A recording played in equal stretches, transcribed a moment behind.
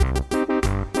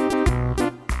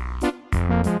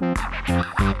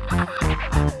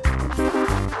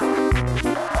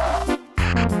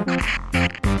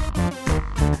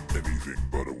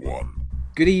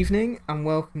Good evening and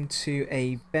welcome to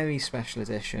a very special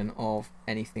edition of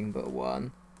Anything But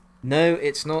One. No,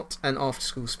 it's not an after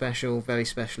school special, very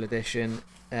special edition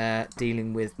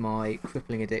dealing with my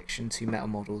crippling addiction to metal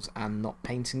models and not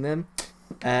painting them.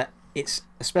 It's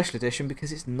a special edition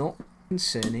because it's not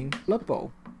concerning Blood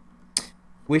Bowl.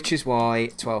 Which is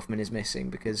why 12man is missing,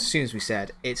 because as soon as we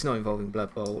said it's not involving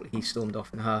Blood Bowl, he stormed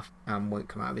off in a huff and won't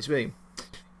come out of his room.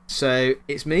 So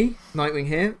it's me, Nightwing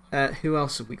here. Who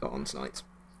else have we got on tonight?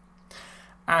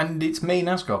 And it's me,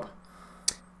 Nazgob.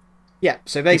 Yeah,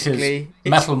 so basically.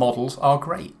 Metal models are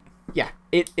great. Yeah,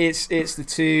 it's the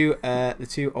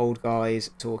two old guys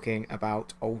talking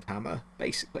about Old Hammer,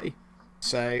 basically.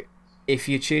 So if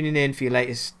you're tuning in for your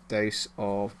latest dose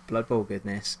of Blood Bowl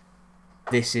goodness,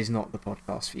 this is not the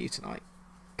podcast for you tonight.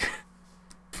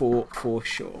 for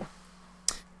sure.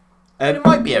 It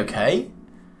might be okay.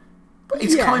 But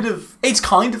it's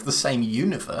kind of the same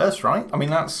universe, right? I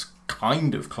mean, that's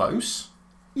kind of close.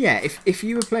 Yeah, if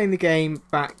you were playing the game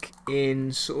back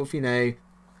in sort of,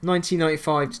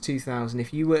 1995 to 2000,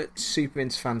 if you were super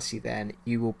into fantasy then,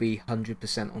 you will be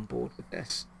 100% on board with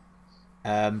this.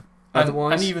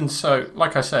 Otherwise, and even so,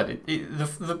 like I said,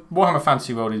 the Warhammer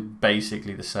Fantasy World is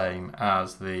basically the same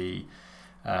as the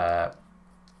Blood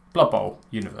Bowl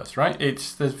universe, right?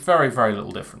 There's very, very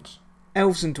little difference.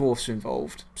 Elves and dwarfs are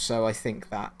involved, so I think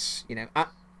that's,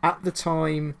 at the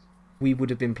time we would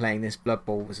have been playing this, Blood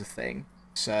Bowl was a thing,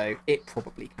 so it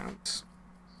probably counts.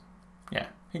 Yeah,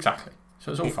 exactly.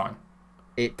 So it's all fine.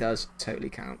 It does totally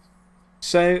count.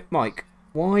 So, Mike,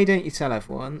 why don't you tell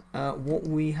everyone what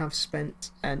we have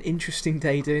spent an interesting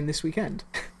day doing this weekend?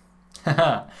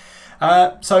 So,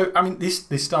 I mean,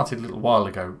 this started a little while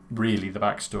ago, really, the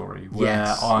backstory,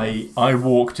 where I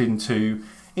walked into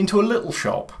a little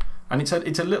shop. And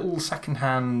it's a little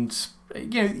second-hand,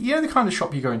 you know the kind of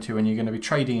shop you go into when you're going to be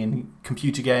trading in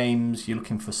computer games, you're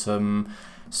looking for some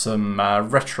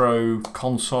retro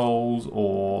consoles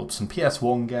or some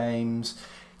PS1 games,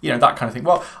 that kind of thing.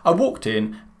 Well, I walked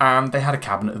in and they had a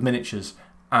cabinet of miniatures,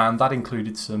 and that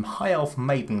included some High Elf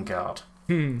Maidengard.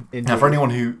 Now, for anyone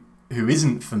who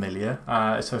isn't familiar,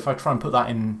 so if I try and put that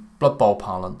in Blood Bowl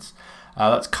parlance,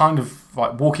 that's kind of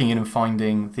like walking in and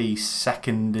finding the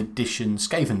second edition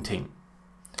Skaven team.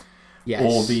 Yes.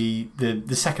 Or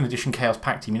the second edition Chaos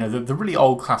Pact team, the really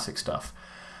old classic stuff.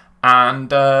 And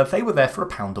they were there for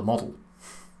 £1 a model.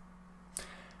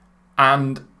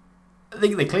 And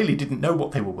they clearly didn't know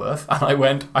what they were worth. And I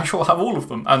went, I shall have all of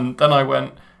them. And then I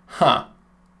went, well,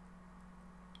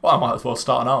 I might as well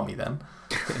start an army then.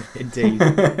 Indeed.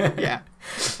 Yeah.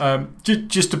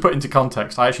 Just to put into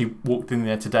context, I actually walked in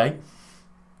there today.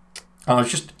 And I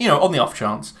was just, on the off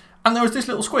chance. And there was this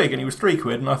little squig, and he was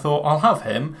 £3, and I thought, I'll have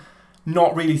him.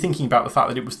 Not really thinking about the fact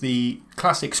that it was the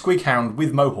classic Squig Hound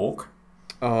with Mohawk.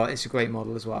 Oh, it's a great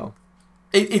model as well.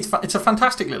 It's a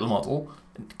fantastic little model.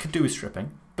 It could do with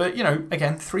stripping. But,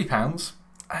 again, £3.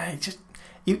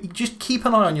 You just keep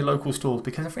an eye on your local stores,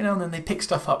 because every now and then they pick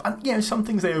stuff up. And, some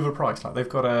things they overprice. Like they've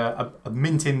got a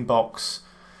mint-in box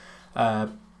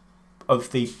of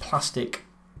the plastic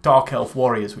Dark Elf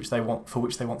Warriors, for which they want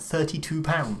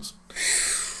 £32.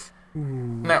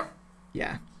 Now,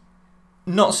 yeah,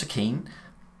 not so keen,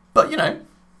 but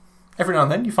every now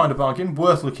and then you find a bargain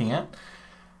worth looking at.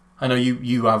 I know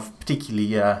you have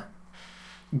particularly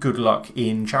good luck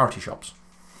in charity shops.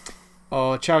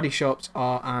 Oh, charity shops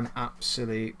are an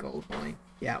absolute goldmine.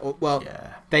 Yeah, well,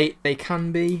 yeah. They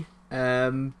can be,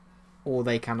 or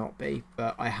they cannot be,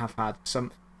 but I have had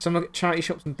some charity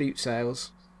shops and boot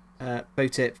sales. Pro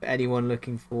tip for anyone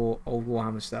looking for old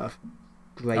Warhammer stuff.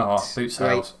 Great. Oh, boot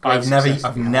sales. Great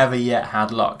I've never yet had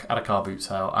luck at a car boot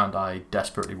sale, and I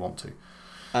desperately want to.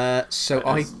 So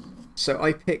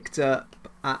I picked up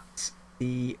at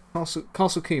the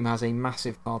Castle Combe has a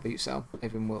massive car boot sale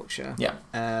over in Wiltshire. Yeah.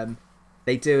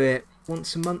 They do it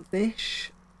once a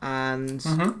month-ish, and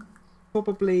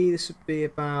probably this would be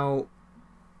about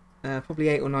probably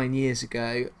 8 or 9 years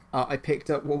ago. I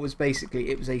picked up what was basically,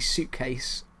 it was a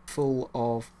suitcase full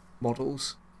of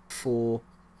models for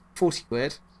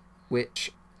 £40,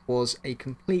 which was a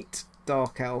complete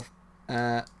Dark Elf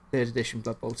 3rd edition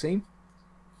Blood Bowl team,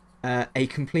 a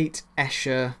complete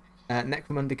Escher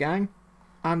Necromunda gang,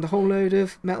 and a whole load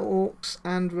of Metal Orcs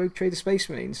and Rogue Trader Space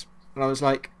Marines. And I was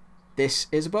like, this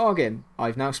is a bargain.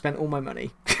 I've now spent all my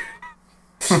money.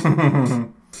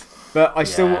 But I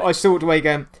still walked away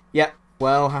going, yeah,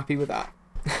 well, happy with that.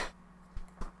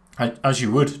 As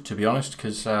you would, to be honest,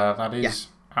 because that is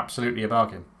absolutely a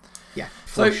bargain. Yeah,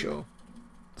 for sure.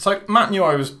 So Matt knew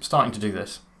I was starting to do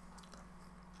this.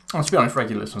 And to be honest,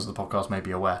 regular listeners of the podcast may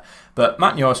be aware, but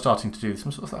Matt and I are starting to do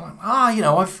some sort of thing like,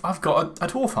 I've got a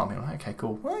dwarf army. I'm like, okay,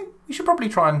 cool. Well, we should probably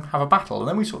try and have a battle. And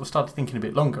then we sort of started thinking a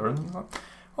bit longer, and like,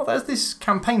 well, there's this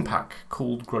campaign pack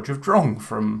called Grudge of Drong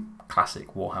from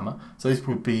classic Warhammer. So this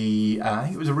would be, I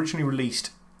think it was originally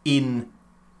released in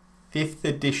 5th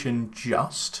edition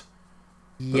just.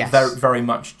 Yes. Very, very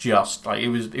much just. Like it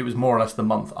was more or less the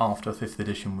month after 5th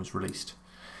edition was released.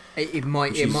 It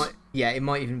might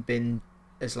even been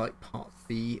as like part of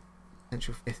the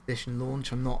potential 5th edition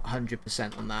launch. I'm not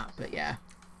 100% on that, but yeah.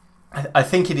 I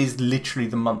think it is literally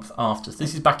the month after.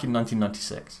 This is back in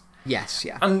 1996. Yes,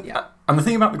 yeah. And the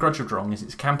thing about the Grudge of Drong is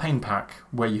it's a campaign pack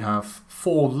where you have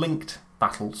 4 linked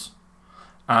battles,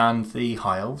 and the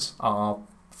High Elves are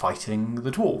fighting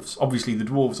the Dwarves. Obviously, the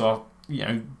Dwarves are,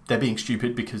 they're being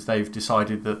stupid because they've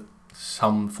decided that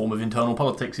some form of internal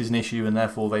politics is an issue, and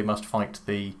therefore they must fight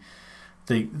the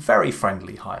very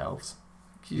friendly High Elves.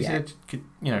 Yeah.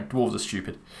 Dwarves are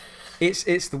stupid.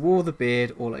 It's the War of the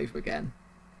Beard all over again.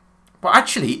 Well,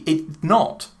 actually, it's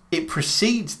not. It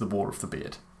precedes the War of the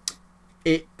Beard.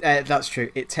 That's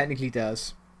true. It technically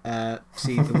does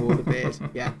precede the War of the Beard.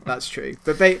 Yeah, that's true.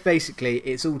 But basically,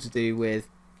 it's all to do with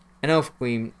an elf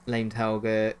queen named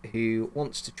Helga who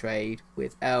wants to trade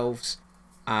with elves,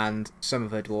 and some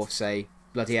of her dwarfs say,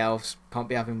 bloody elves, can't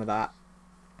be having with that.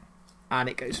 And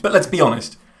it goes. But let's be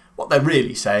honest. What they're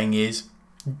really saying is,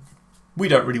 we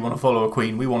don't really want to follow a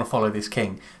queen, we want to follow this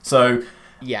king. So,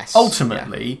 yes,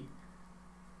 ultimately,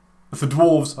 the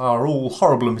dwarves are all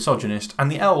horrible and misogynist,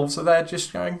 and the elves are there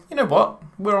just going, you know what,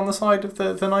 we're on the side of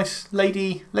the nice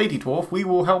lady dwarf, we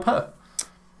will help her.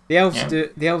 The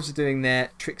elves are doing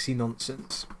their tricksy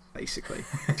nonsense, basically.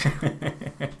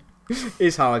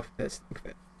 Is how I prefer to think of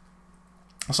it.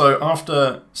 So,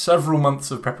 after several months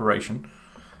of preparation,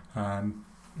 I'm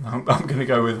going to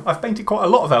go with, I've painted quite a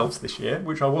lot of elves this year,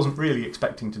 which I wasn't really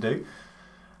expecting to do.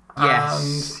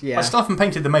 Yes, and I still haven't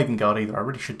painted the Maiden Guard either. I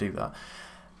really should do that.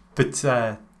 But,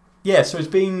 so it's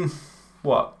been,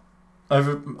 what?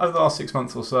 Over the last 6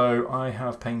 months or so, I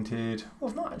have painted,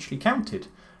 I've not actually counted,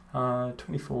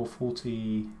 24,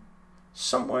 40,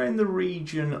 somewhere in the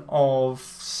region of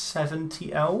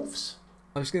 70 elves.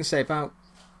 I was going to say about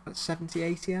 70,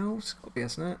 80 elves, got to be,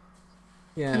 hasn't it?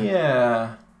 Yeah.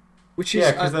 Yeah. Which is,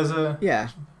 because there's a... Yeah.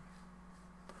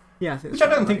 Yeah, I think which I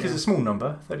don't think is a small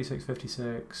number. 36,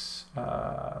 56.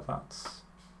 That's...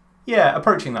 Yeah,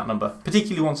 approaching that number.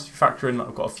 Particularly once you factor in that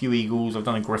I've got a few eagles, I've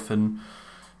done a griffin.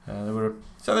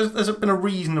 So there's been a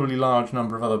reasonably large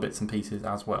number of other bits and pieces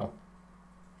as well.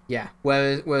 Yeah,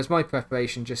 whereas my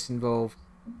preparation just involved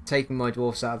taking my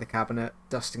dwarfs out of the cabinet,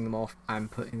 dusting them off,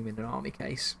 and putting them in an army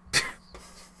case.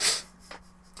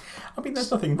 I mean,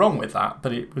 there's nothing wrong with that,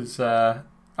 but it was a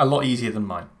lot easier than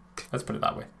mine. Let's put it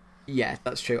that way. Yeah,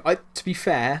 that's true. To be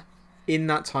fair, in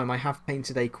that time I have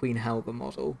painted a Queen Helga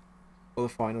model for the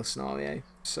final scenario.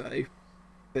 So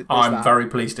I'm very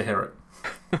pleased to hear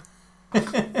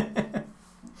it.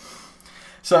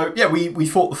 So, yeah, we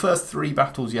fought the first 3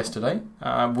 battles yesterday.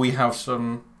 We have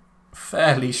some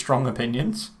fairly strong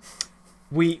opinions.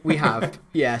 We have,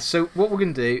 yeah. So, what we're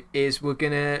going to do is we're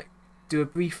going to do a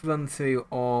brief run through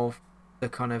of the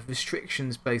kind of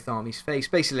restrictions both armies face.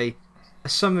 Basically, a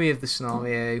summary of the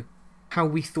scenario, how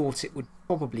we thought it would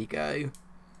probably go,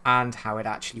 and how it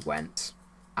actually went.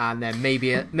 And then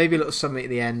maybe a little summary at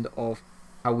the end of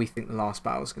how we think the last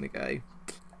battle is going to go.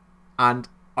 And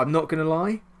I'm not going to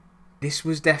lie, this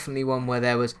was definitely one where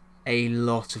there was a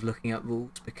lot of looking up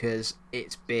rules because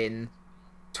it's been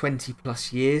 20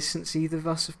 plus years since either of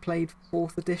us have played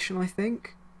 4th edition, I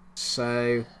think.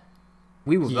 So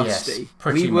we were rusty.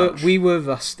 We were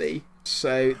rusty.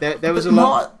 So there was a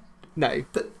lot. No.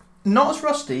 But not as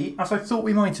rusty as I thought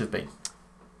we might have been.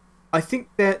 I think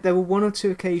there were 1 or 2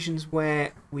 occasions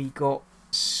where we got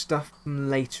stuff from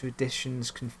later editions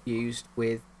confused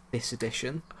with this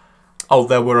edition. Oh,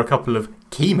 there were a couple of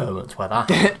key moments where that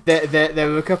happened. There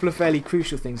were a couple of fairly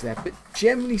crucial things there. But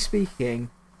generally speaking,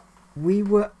 we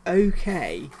were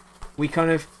okay. We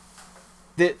kind of...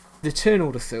 The turn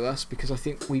order threw us because I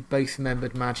think we both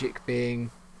remembered Magic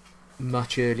being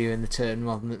much earlier in the turn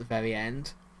rather than at the very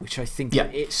end, which I think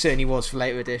it certainly was for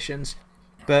later editions.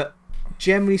 But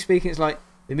generally speaking, it's like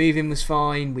the moving was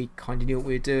fine. We kind of knew what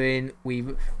we were doing. We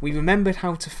remembered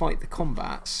how to fight the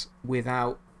combats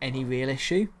without any real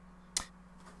issue,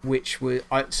 which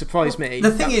surprised me.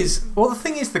 The thing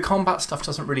is, the combat stuff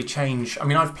doesn't really change. I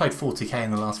mean, I've played 40k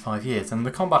in the last 5 years, and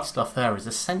the combat stuff there is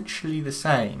essentially the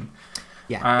same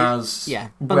as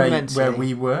where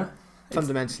we were.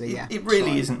 Fundamentally, yeah. It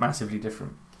really isn't massively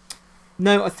different.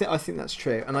 No, I think that's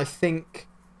true. And I think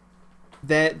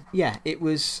that, it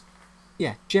was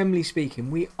yeah, generally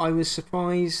speaking, I was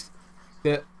surprised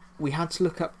that we had to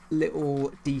look up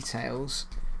little details.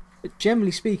 But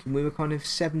generally speaking, we were kind of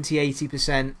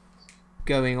 70–80%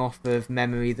 going off of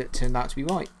memory that turned out to be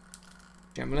right.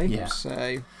 Generally. Yeah.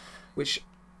 So, which,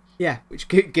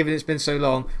 given it's been so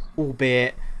long,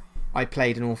 albeit I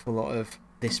played an awful lot of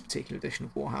this particular edition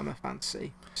of Warhammer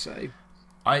Fantasy. So.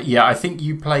 I think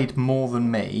you played more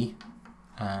than me.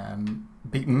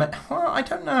 Well, I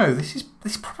don't know.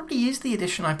 This probably is the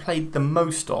edition I played the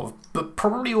most of, but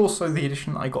probably also the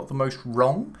edition I got the most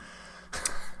wrong.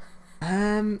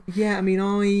 Yeah, I mean,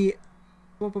 I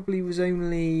probably was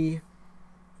only.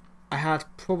 I had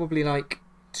probably like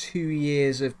 2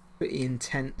 years of pretty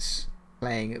intense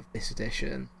playing of this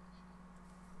edition.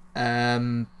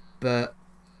 But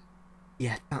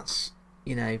yeah, that's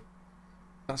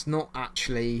not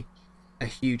actually a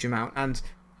huge amount. And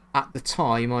at the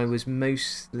time, I was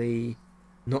mostly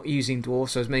not using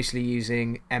dwarfs. I was mostly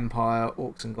using Empire,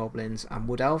 Orcs and Goblins, and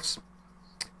Wood Elves.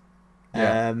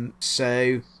 Yeah.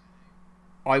 So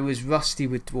I was rusty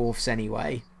with dwarfs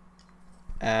anyway.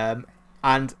 And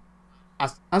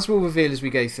as we'll reveal as we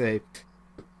go through,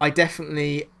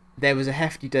 there was a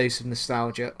hefty dose of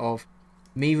nostalgia of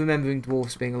me remembering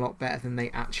dwarfs being a lot better than they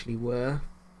actually were.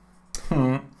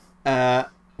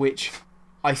 Which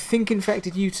I think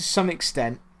infected you to some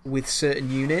extent with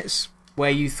certain units, where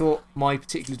you thought my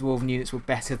particular dwarven units were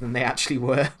better than they actually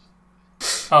were.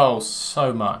 Oh,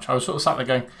 so much. I was sort of sat there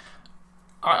going,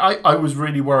 I was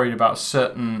really worried about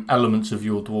certain elements of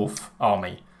your dwarf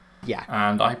army. Yeah.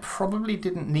 And I probably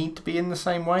didn't need to be in the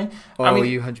same way. Oh, I mean,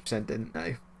 you 100% didn't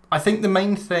know. I think the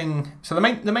main thing. So the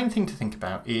main thing to think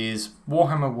about is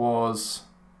Warhammer was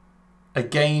a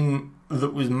game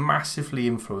that was massively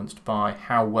influenced by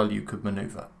how well you could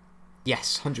maneuver.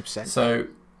 Yes, 100%. So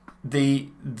the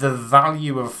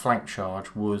value of a flank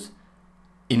charge was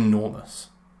enormous.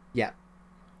 Yeah.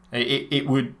 It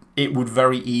would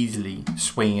very easily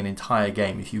swing an entire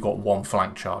game if you got one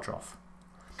flank charge off.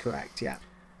 Correct, yeah.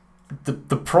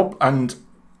 And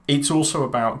it's also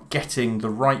about getting the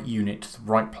right unit to the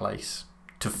right place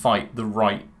to fight the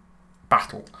right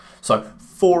battle. So,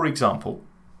 for example,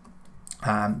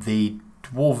 the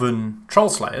Dwarven Troll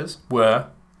Slayers were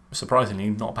surprisingly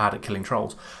not bad at killing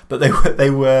trolls, but they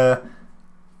were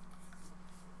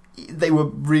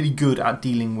really good at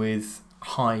dealing with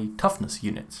high toughness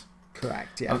units.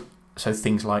 Correct, yeah. So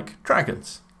things like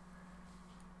dragons.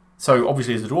 So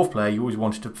obviously, as a dwarf player, you always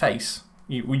wanted to face.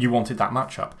 You wanted that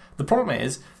matchup. The problem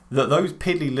is that those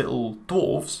piddly little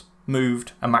dwarves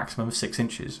moved a maximum of 6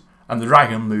 inches, and the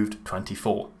dragon moved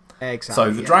 24. Exactly.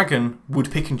 So the dragon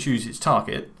would pick and choose its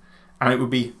target, and it would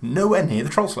be nowhere near the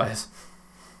Troll Slayers.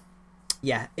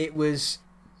 Yeah, it was.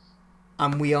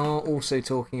 And we are also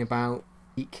talking about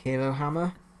Peak Hero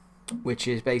Hammer, which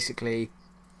is basically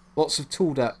lots of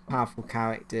tooled up, powerful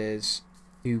characters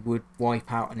who would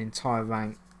wipe out an entire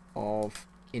rank of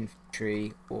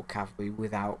infantry or cavalry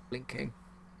without blinking.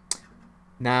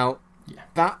 Now,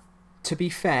 that, to be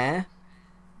fair,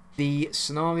 the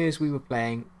scenarios we were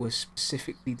playing were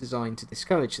specifically designed to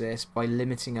discourage this by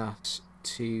limiting us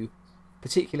to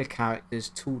particular characters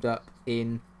tooled up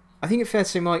in, I think it's fair to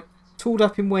say, Mike, tooled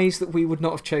up in ways that we would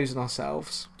not have chosen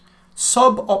ourselves.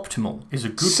 Suboptimal is a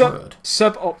good word.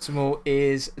 Suboptimal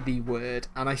is the word,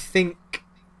 and I think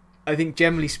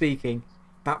generally speaking,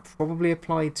 that probably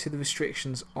applied to the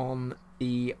restrictions on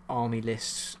the army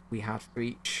lists we had for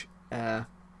each of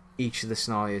the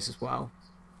scenarios as well.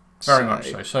 Very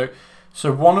much so.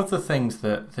 So one of the things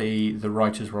that the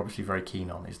writers were obviously very keen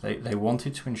on is they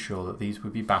wanted to ensure that these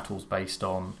would be battles based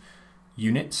on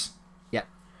units. Yeah.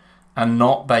 And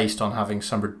not based on having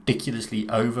some ridiculously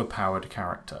overpowered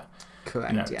character.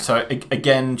 Correct, yeah. So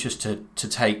again, just to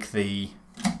take the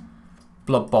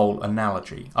Blood Bowl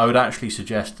analogy, I would actually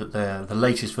suggest that the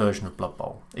latest version of Blood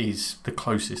Bowl is the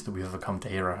closest that we've ever come to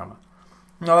Hero Hammer.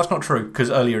 No, that's not true, because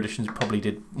earlier editions probably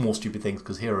did more stupid things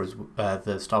because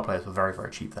the Star Players were very, very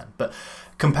cheap then. But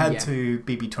compared to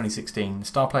BB 2016,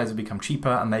 Star Players have become cheaper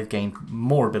and they've gained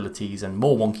more abilities and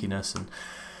more wonkiness.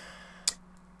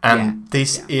 And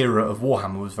this era of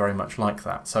Warhammer was very much like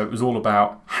that. So it was all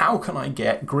about, how can I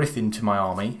get Griff into my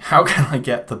army? How can I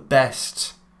get the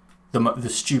best, the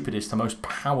stupidest, the most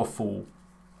powerful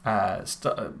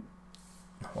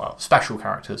special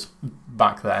characters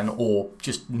back then, or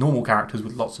just normal characters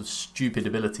with lots of stupid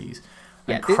abilities,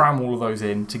 and cram all of those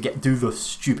in to do the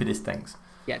stupidest things.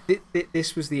 Yeah,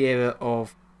 this was the era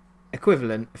of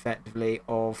equivalent, effectively,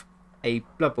 of a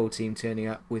Blood Bowl team turning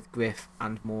up with Griff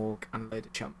and Morg and a load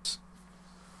of chumps.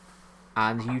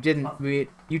 And you didn't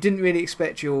really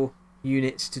expect your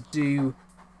units to do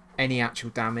any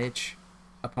actual damage.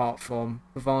 apart from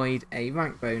provide a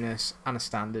rank bonus and a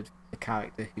standard for the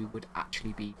character who would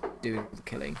actually be doing all the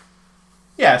killing.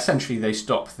 Yeah, essentially they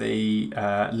stop the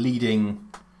leading.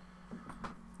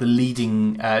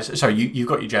 Sorry, you've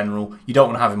got your general. You don't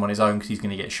want to have him on his own because he's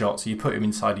going to get shot, so you put him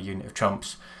inside a unit of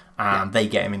chumps and they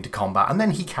get him into combat, and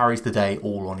then he carries the day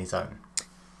all on his own.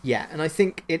 Yeah, and I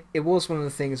think it was one of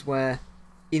the things where,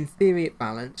 in theory, it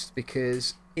balanced,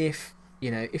 because if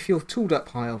you're tooled up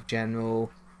high elf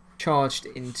general, charged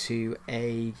into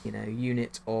a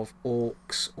unit of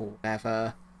orcs or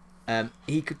whatever,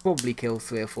 he could probably kill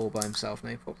 3 or 4 by himself,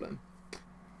 no problem.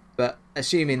 But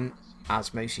assuming,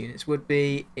 as most units would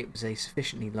be, it was a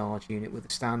sufficiently large unit with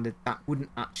a standard, that wouldn't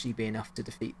actually be enough to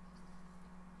defeat.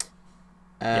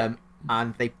 And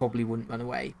they probably wouldn't run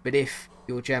away. But if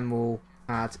your general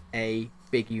had a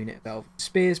big unit of elven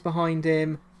spears behind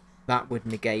him, that would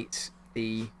negate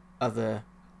the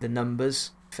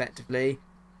numbers effectively,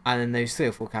 and then those 3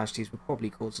 or 4 casualties would probably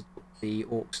cause the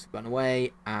orcs to run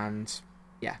away, and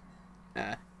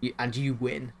you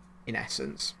win in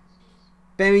essence.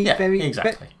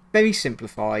 Very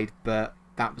simplified, but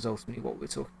that was ultimately what we're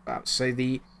talking about. So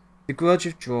the Grudge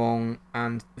of Drong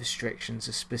and restrictions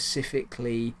are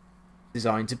specifically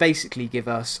designed to basically give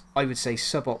us, I would say,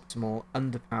 suboptimal,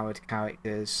 underpowered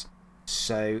characters.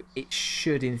 So it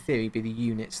should, in theory, be the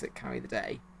units that carry the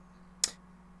day.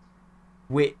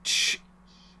 Which,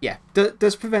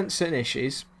 does prevent certain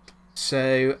issues.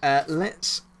 So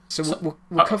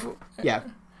we'll cover. Yeah.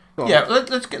 Yeah,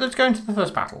 let's go into the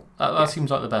first battle. That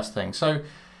seems like the best thing. So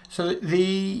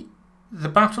the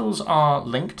battles are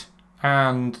linked,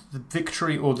 and the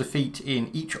victory or defeat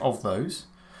in each of those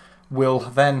will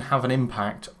then have an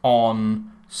impact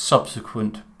on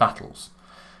subsequent battles.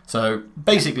 So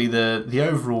basically, the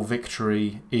overall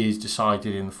victory is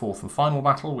decided in the 4th and final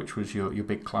battle, which was your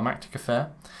big climactic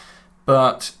affair.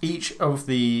 But each of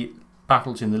the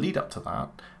battles in the lead up to that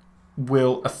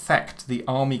will affect the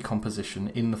army composition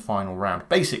in the final round.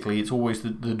 Basically, it's always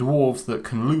the dwarves that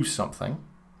can lose something.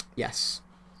 Yes.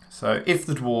 So if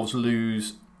the dwarves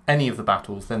lose any of the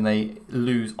battles, then they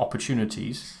lose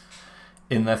opportunities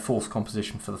in their 4th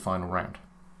composition for the final round.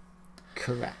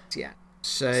 Correct, yeah.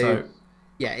 So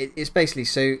it's basically,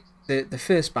 so the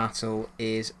first battle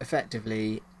is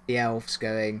effectively the elves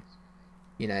going,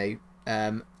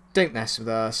 don't mess with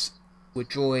us. We're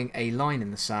drawing a line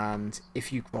in the sand.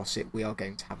 If you cross it, we are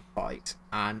going to have a fight.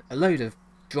 And a load of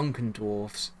drunken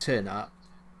dwarves turn up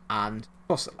and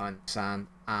cross that line in the sand,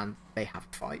 and they have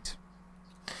a fight.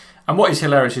 And what is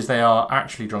hilarious is they are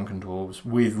actually drunken dwarves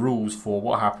with rules for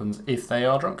what happens if they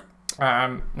are drunk.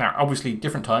 Now, obviously,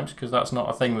 different times, because that's not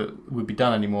a thing that would be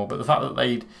done anymore. But the fact that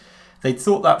they'd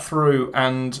thought that through,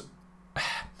 and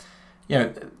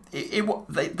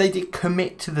they did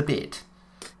commit to the bit.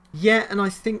 Yeah, and I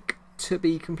think, to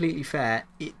be completely fair,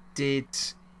 it did.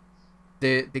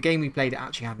 The game we played, it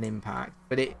actually had an impact,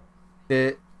 but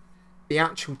the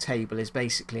actual table is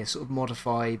basically a sort of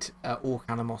modified Orc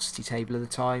Animosity table of the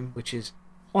time, which is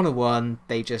on a 1,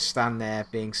 they just stand there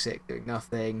being sick, doing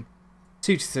nothing.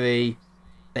 2 to 3,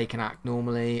 they can act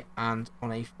normally, and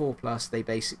on a 4+, they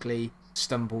basically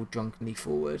stumble drunkenly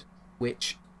forward,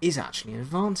 which is actually an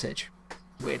advantage,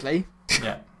 weirdly.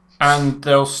 Yeah. And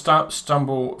they'll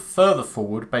stumble further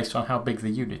forward based on how big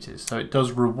the unit is. So it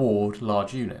does reward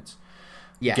large units.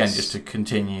 Yes. Again, just to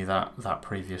continue that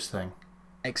previous thing.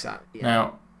 Exactly. Yeah.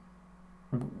 Now,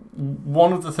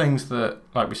 one of the things that,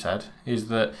 like we said, is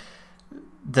that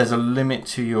there's a limit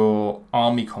to your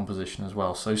army composition as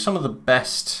well. So some of the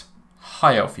best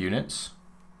high elf units,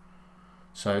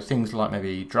 so things like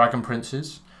maybe Dragon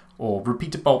Princes or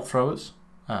repeater bolt throwers,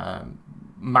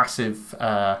 massive...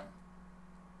 our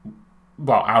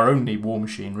only war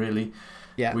machine, really,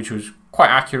 which was quite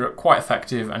accurate, quite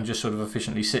effective, and just sort of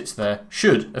efficiently sits there.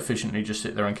 Should efficiently just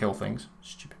sit there and kill things.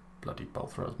 Stupid bloody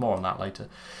bolt throwers. More on that later.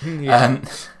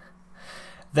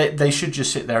 They should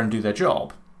just sit there and do their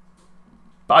job.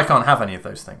 But I can't have any of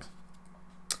those things.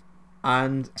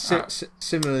 And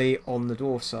similarly, on the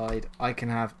dwarf side, I can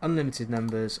have unlimited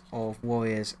numbers of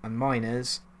warriors and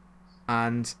miners,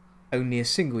 and only a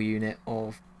single unit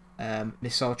of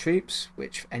missile troops,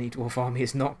 which for any dwarf army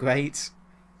is not great,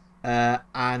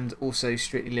 and also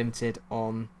strictly limited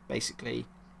on basically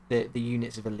the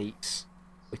units of elites,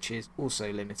 which is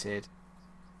also limited.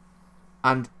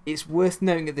 And it's worth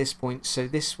noting at this point, so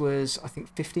this was, I think,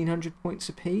 1,500 points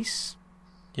apiece.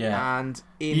 Yeah. And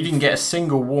you didn't get a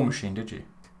single war machine, did you?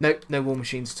 Nope, no war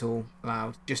machines at all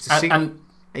allowed. Just a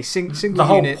single the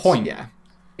whole unit. Point, yeah.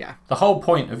 The whole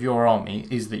point of your army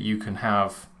is that you can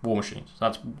have war machines.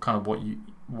 That's kind of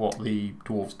what the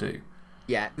dwarves do.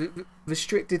 Yeah,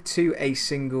 restricted to a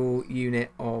single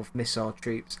unit of missile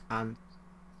troops, and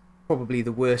probably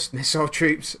the worst missile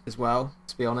troops as well,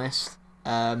 to be honest.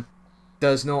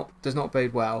 Does not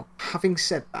bode well. Having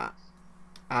said that,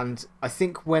 and I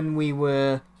think when we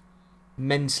were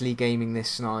mentally gaming this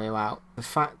scenario out, the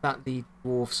fact that the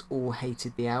dwarves all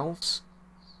hated the elves,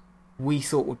 we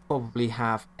thought would probably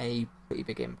have a pretty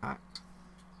big impact.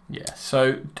 Yeah,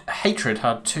 so hatred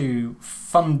had two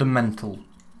fundamental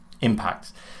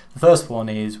impacts. The first one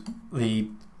is the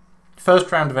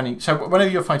first round of any. So, whenever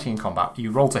you're fighting in combat,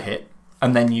 you roll to hit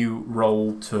and then you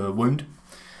roll to wound.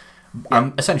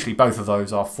 And essentially, both of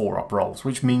those are 4-up rolls,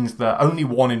 which means that only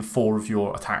 1 in 4 of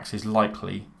your attacks is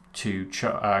likely to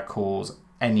cause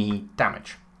any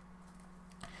damage.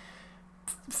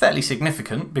 Fairly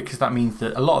significant, because that means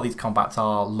that a lot of these combats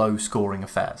are low scoring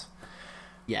affairs.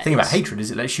 Yeah, the thing about hatred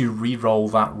is it lets you re-roll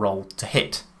that roll to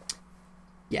hit.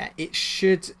 Yeah, it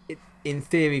should, in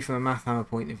theory, from a Math Hammer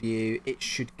point of view, it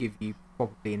should give you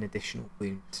probably an additional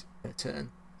wound per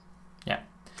turn. Yeah.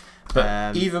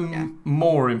 But even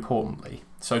more importantly,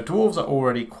 so dwarves are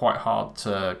already quite hard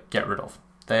to get rid of.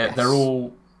 They're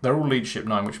all leadership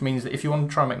 9, which means that if you want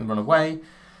to try and make them run away,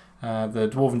 the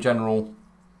dwarven general,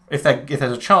 if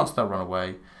there's a chance they'll run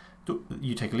away,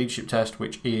 you take a leadership test,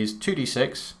 which is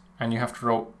 2d6, and you have to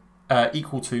roll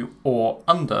equal to or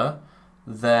under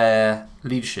their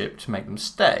leadership to make them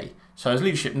stay. So as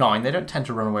leadership 9, they don't tend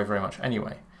to run away very much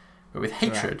anyway. But with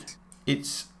hatred,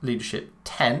 it's leadership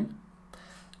 10.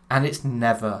 And it's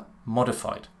never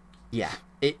modified. Yeah.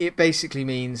 It basically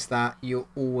means that you're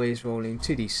always rolling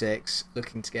 2d6,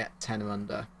 looking to get 10 or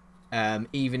under.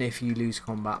 Even if you lose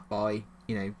combat by,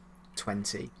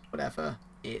 20, whatever.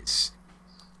 It's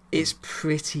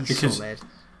pretty solid.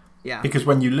 Yeah. Because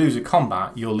when you lose a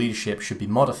combat, your leadership should be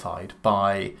modified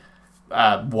by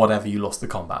whatever you lost the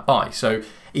combat by. So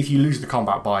if you lose the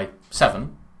combat by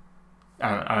 7,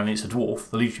 and it's a dwarf,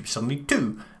 the leadership is suddenly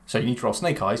 2. So you need to roll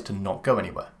snake eyes to not go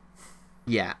anywhere.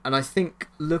 Yeah, and I think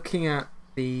looking at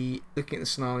the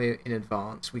scenario in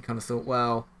advance, we kind of thought,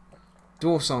 well,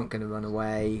 dwarfs aren't going to run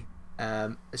away.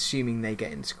 Assuming they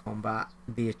get into combat,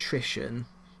 the attrition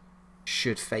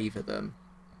should favour them.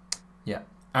 Yeah,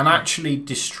 and actually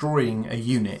destroying a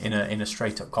unit in a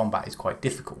straight up combat is quite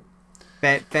difficult.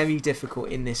 Very difficult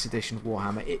in this edition of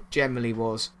Warhammer. It generally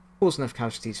was cause enough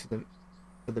casualties for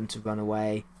them to run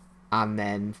away, and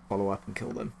then follow up and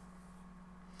kill them.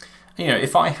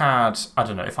 If I had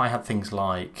things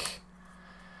like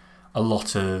a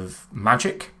lot of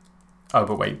magic. Oh,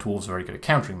 but wait, dwarves are very good at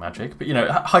countering magic. But,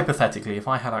 hypothetically, if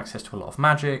I had access to a lot of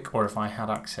magic, or if I had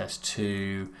access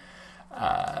to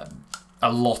a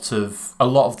lot of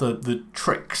the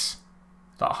tricks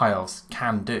that high elves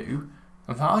can do,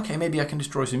 I thought, okay, maybe I can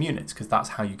destroy some units, because that's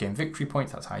how you gain victory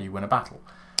points, that's how you win a battle.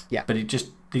 Yeah. But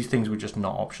these things were just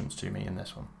not options to me in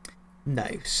this one. No.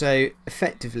 So,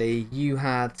 effectively, you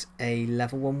had a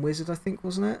level 1 wizard, I think,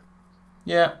 wasn't it?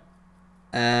 Yeah.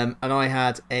 And I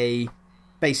had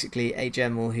basically a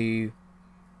general who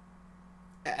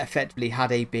effectively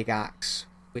had a big axe,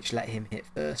 which let him hit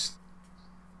first.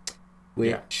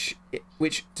 Which,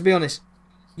 to be honest,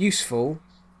 useful,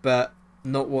 but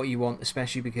not what you want,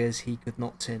 especially because he could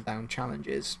not turn down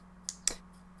challenges.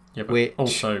 Yeah, but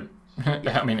also,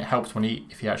 I mean, it helps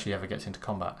if he actually ever gets into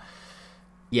combat.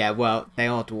 Yeah, well, they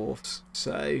are dwarfs,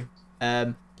 so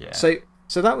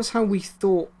so that was how we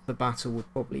thought the battle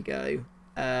would probably go.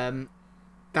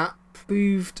 That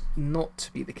proved not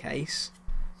to be the case.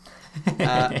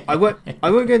 I won't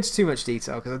go into too much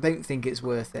detail because I don't think it's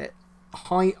worth it.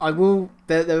 There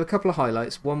are a couple of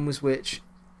highlights. One was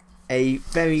a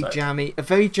very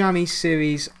jammy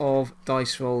series of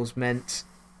dice rolls meant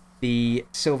the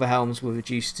Silver Helms were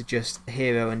reduced to just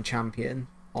hero and champion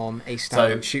on a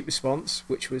standard shoot response,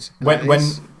 which was when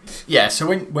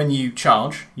you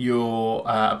charge, your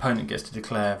opponent gets to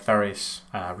declare various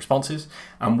responses,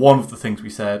 and one of the things we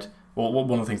said, or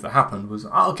one of the things that happened was,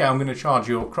 okay, I'm going to charge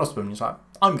your crossbow, and he's like,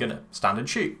 I'm going to standard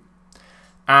shoot.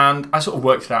 And I sort of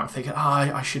worked it out and thinking,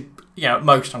 I should, at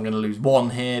most I'm going to lose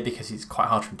 1 here because it's quite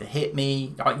hard for him to hit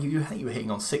me. You were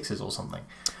hitting on 6s or something.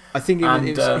 I think it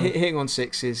was hitting on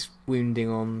 6s, wounding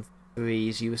on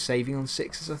 3s, you were saving on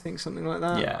 6s, I think, something like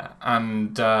that. Yeah,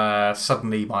 and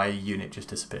suddenly my unit just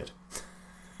disappeared.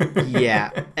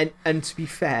 Yeah, and to be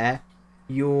fair,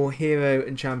 your hero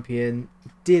and champion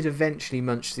did eventually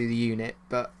munch through the unit,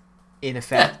 but in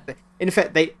effect,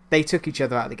 they took each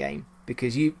other out of the game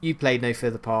because you played no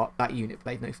further part, that unit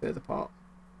played no further part.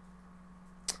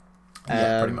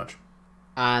 Yeah, pretty much.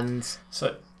 And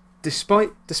so,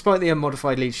 despite the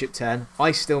unmodified leadership 10,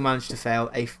 I still managed to fail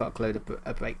a fuckload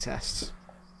of break tests.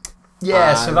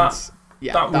 Yeah, so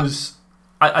Yeah, that was.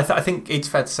 I think it's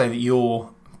fair to say that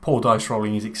your poor dice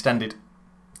rolling is extended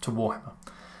to Warhammer.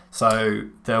 So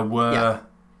there were.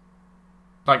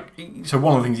 So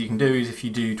one of the things you can do is if you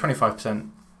do 25%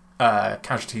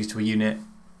 casualties to a unit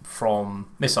from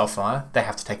missile fire, they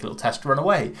have to take a little test to run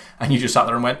away. And you just sat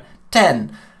there and went,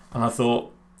 10. And I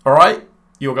thought, all right,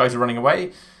 your guys are running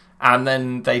away. And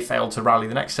then they failed to rally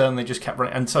the next turn. They just kept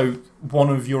running. And so one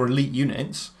of your elite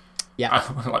units,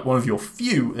 like one of your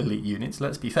few elite units,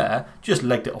 let's be fair, just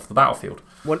legged it off the battlefield.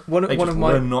 They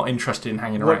were not interested in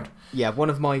hanging around. Yeah, one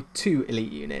of my 2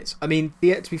 elite units. I mean,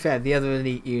 to be fair, the other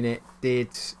elite unit did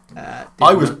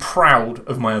I was proud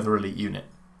of my other elite unit,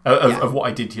 of what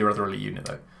I did to your other elite unit,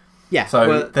 though. Yeah.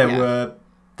 So there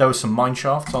were some mine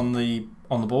shafts on the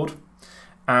board.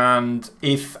 And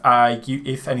if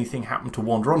anything happened to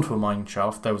wander onto a mine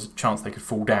shaft, there was a chance they could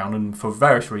fall down. And for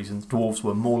various reasons, dwarves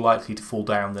were more likely to fall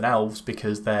down than elves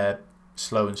because they're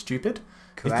slow and stupid.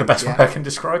 Correct, is the best way I can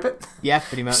describe it. Yeah,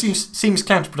 pretty much. Seems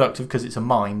counterproductive because it's a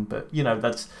mine, but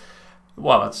that's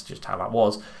just how that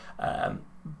was.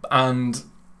 And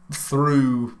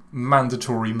through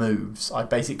mandatory moves, I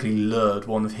basically lured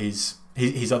one of his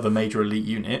other major elite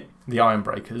unit, the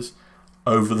Ironbreakers,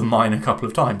 over the mine a couple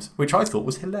of times, which I thought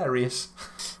was hilarious.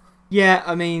 Yeah,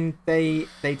 I mean, they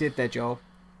did their job,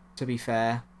 to be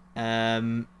fair.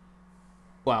 Well,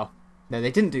 no, they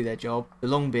didn't do their job. The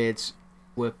Longbeards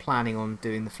were planning on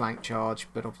doing the flank charge,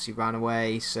 but obviously ran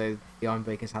away, so the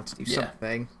Ironbreakers had to do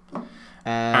something.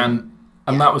 And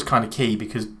that was kind of key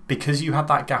because you had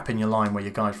that gap in your line where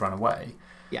your guys ran away.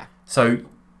 Yeah. So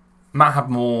Matt had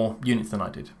more units than I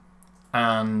did.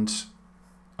 And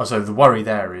so the worry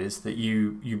there is that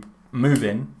you move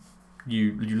in,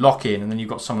 you lock in, and then you've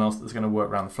got someone else that's going to work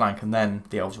around the flank, and then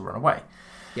the elves will run away.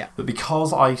 Yeah. But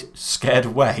because I scared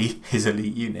away his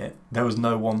elite unit, there was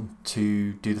no one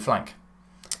to do the flank.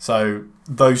 So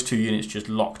those 2 units just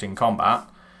locked in combat,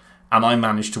 and I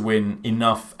managed to win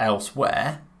enough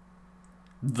elsewhere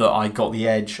that I got the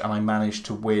edge, and I managed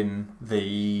to win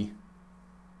the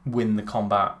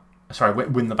battle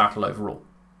overall.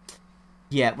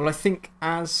 Yeah, well, I think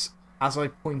as I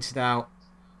pointed out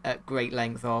at great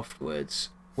length afterwards,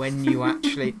 when you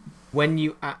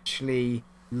actually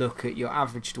look at your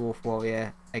average dwarf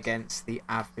warrior against the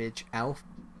average elf,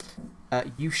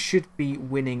 you should be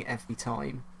winning every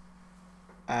time,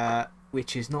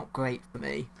 which is not great for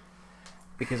me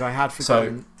because I had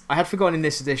forgotten in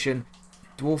this edition,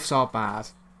 dwarfs are bad.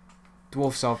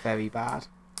 Dwarfs are very bad.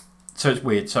 So it's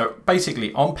weird. So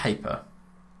basically, on paper,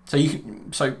 so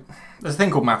there's a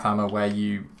thing called Math Hammer where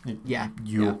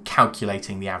you're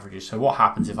calculating the averages. So what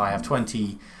happens if I have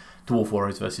 20 dwarf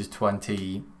warriors versus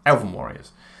 20 elven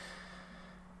warriors?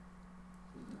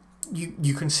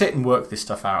 You can sit and work this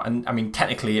stuff out, and I mean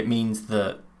technically it means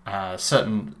that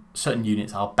certain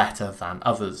units are better than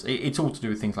others. It's all to do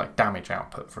with things like damage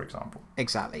output, for example.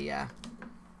 Exactly. Yeah.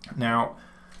 Now,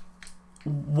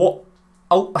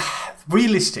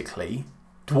 realistically,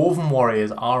 dwarven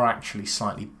warriors are actually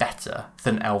slightly better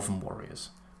than elven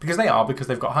warriors. Because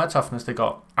they've got higher toughness, they've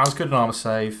got as good an armor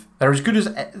save. They're as good as.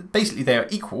 Basically, they are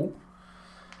equal.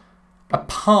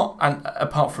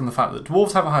 Apart from the fact that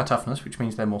dwarves have a higher toughness, which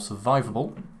means they're more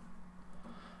survivable.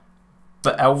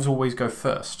 But elves always go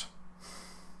first.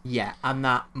 Yeah, and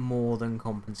that more than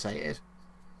compensated.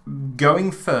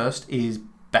 Going first is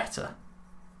better.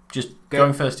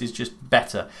 Going first is just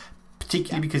better.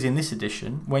 Particularly because in this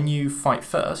edition, when you fight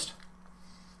first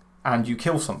and you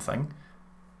kill something,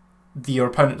 your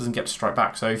opponent doesn't get to strike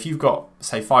back. So if you've got,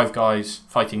 say, 5 guys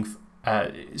fighting.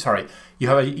 You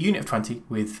have a unit of 20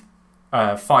 with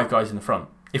 5 guys in the front.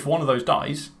 If one of those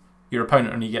dies, your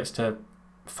opponent only gets to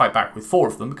fight back with 4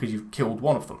 of them because you've killed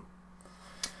one of them.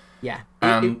 Yeah.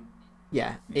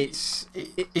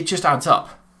 It just adds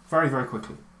up very, very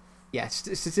quickly. Yeah,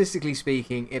 statistically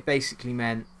speaking, it basically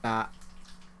meant that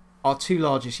our 2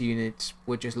 largest units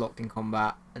were just locked in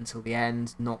combat until the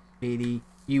end. Not really.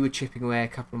 You were chipping away a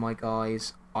couple of my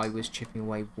guys. I was chipping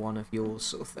away one of yours,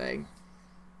 sort of thing.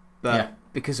 But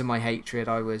because of my hatred,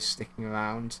 I was sticking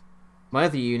around. My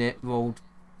other unit rolled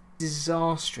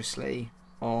disastrously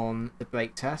on the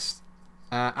break test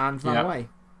and ran away.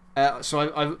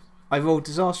 So I rolled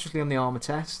disastrously on the armor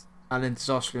test and then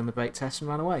disastrously on the break test and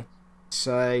ran away.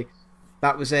 So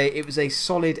it was a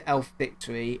solid elf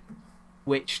victory,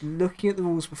 which, looking at the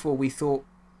rules before, we thought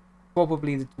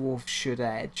probably the dwarves should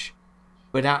edge.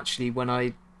 But actually, when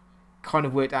I kind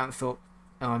of worked out and thought,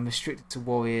 I'm restricted to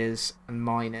warriors and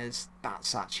miners,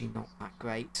 that's actually not that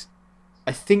great.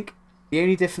 I think the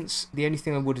only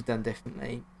thing I would have done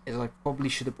differently is I probably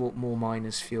should have bought more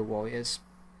miners, fewer warriors.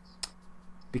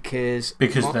 Because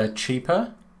they're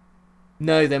cheaper?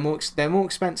 No, they're more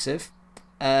expensive,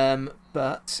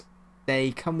 but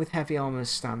they come with heavy armor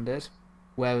as standard,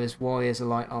 whereas warriors are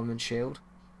light armor and shield.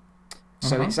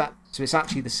 So it's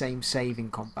actually the same save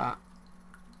in combat,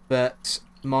 but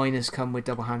miners come with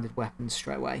double-handed weapons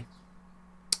straight away.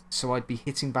 So I'd be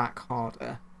hitting back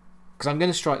harder, because I'm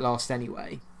going to strike last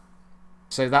anyway.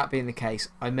 So that being the case,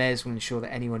 I may as well ensure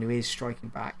that anyone who is striking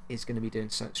back is going to be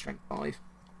doing strength 5.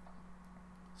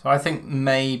 So I think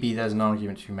maybe there's an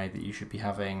argument to be made that you should be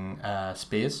having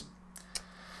spears.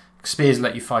 Spears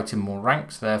let you fight in more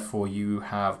ranks, therefore you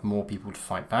have more people to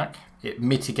fight back. It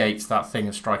mitigates that thing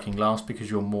of striking last because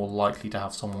you're more likely to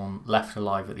have someone left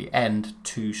alive at the end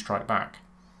to strike back.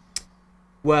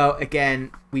 Well, again,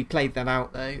 we played that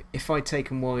out though. If I'd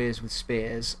taken warriors with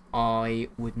spears, I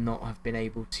would not have been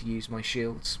able to use my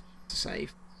shields to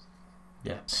save.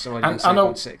 Yeah. So I'd been saved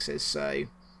on 6s, so...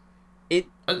 You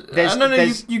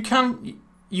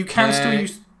can still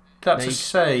use that to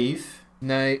save.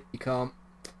 No, you can't.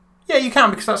 Yeah, you can,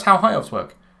 because that's how high elves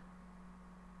work.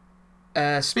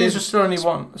 Spears are still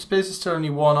only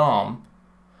one arm.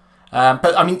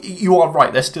 But I mean, you are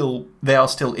right. They are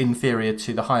still inferior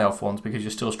to the high elf ones because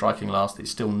you're still striking last.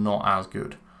 It's still not as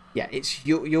good. Yeah,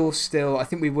 you're still. I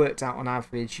think we worked out on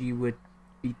average you would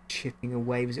be chipping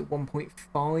away. Was it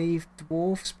 1.5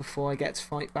 dwarfs before I get to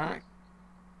fight back?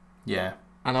 Yeah.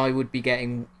 And I would be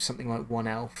getting something like 1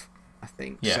 elf, I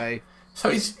think. Yeah. So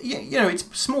it's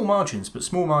it's small margins, but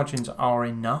small margins are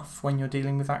enough when you're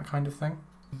dealing with that kind of thing.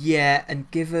 Yeah, and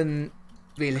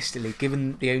realistically,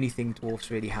 given the only thing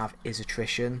dwarfs really have is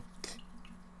attrition,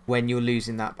 when you're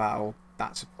losing that battle,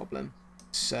 that's a problem.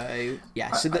 So,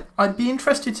 yeah. I'd be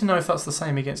interested to know if that's the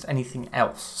same against anything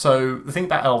else. So, the thing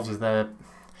about elves is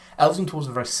elves and dwarves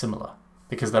are very similar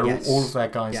because all of their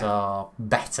guys are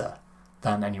better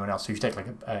than anyone else. So, if you take like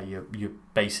your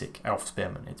basic elf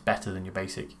spearman, it's better than your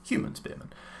basic human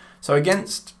spearman. So,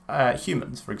 against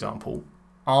humans, for example,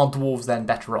 are dwarves then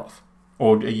better off?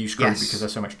 Or are you screwed because they're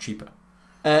so much cheaper?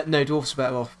 No, dwarves are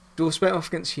better off. Dwarves are better off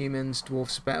against humans.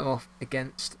 Dwarves are better off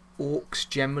against orcs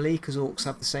generally because orcs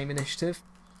have the same initiative.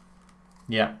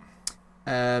 Yeah.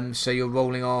 So you're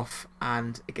rolling off,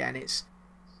 and again,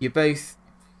 you're both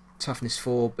toughness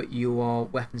 4, but you are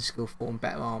weapon skill 4 and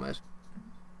better armoured.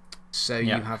 So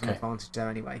you have an advantage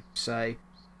there anyway. So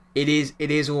it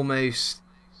is almost,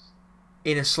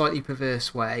 in a slightly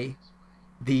perverse way,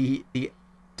 the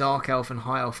Dark Elf and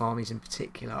High Elf armies in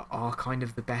particular are kind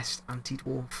of the best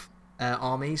anti-dwarf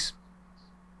armies.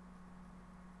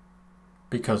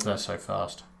 Because they're so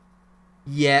fast.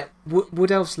 Yeah,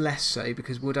 Wood Elves less so,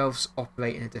 because Wood Elves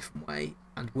operate in a different way,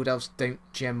 and Wood Elves don't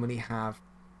generally have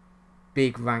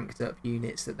big ranked up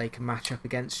units that they can match up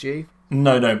against you.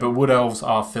 No, but Wood Elves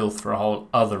are filth for a whole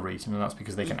other reason, and that's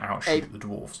because they can outshoot the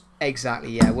dwarves.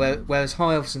 Exactly, yeah. Whereas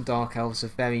High Elves and Dark Elves are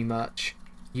very much...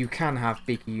 You can have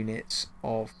big units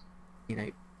of,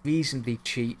 reasonably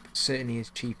cheap, certainly as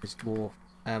cheap as dwarf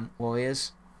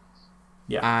warriors,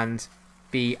 and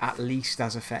be at least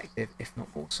as effective, if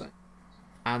not more so.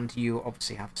 And you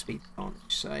obviously have a speed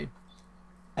advantage. So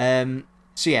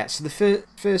the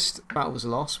first battle was a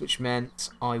loss, which meant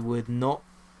I will not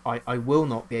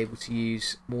be able to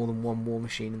use more than one war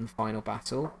machine in the final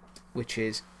battle, which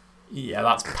is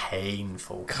that's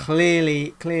painful.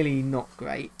 Clearly not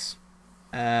great.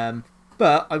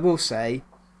 But I will say,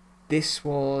 this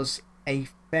was a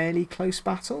fairly close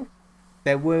battle.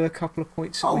 There were a couple of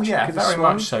points at which it could have swung. Very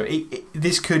much so.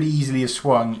 This could easily have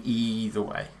swung either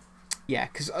way. Yeah,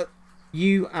 because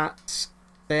you at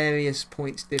various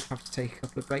points did have to take a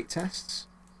couple of break tests.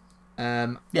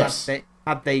 Yes.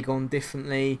 Had they gone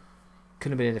differently,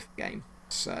 could have been a different game.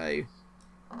 So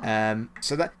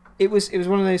that it was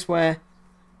one of those where,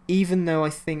 even though I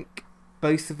think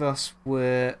both of us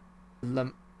were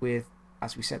lumped with,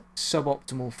 as we said,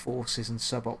 suboptimal forces and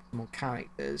suboptimal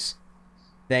characters,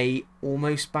 they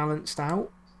almost balanced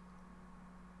out.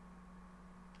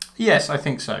 Yes, I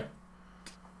think so.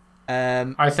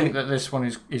 I think that this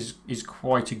one is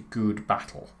quite a good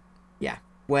battle. Yeah.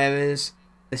 Whereas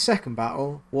the second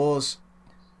battle was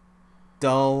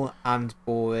dull and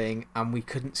boring, and we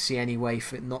couldn't see any way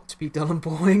for it not to be dull and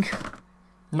boring.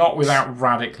 Not without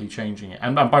radically changing it.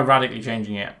 And by radically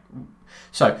changing it...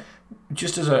 So,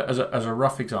 just as a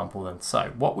rough example then.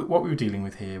 So, what we were dealing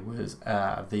with here was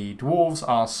the dwarves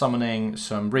are summoning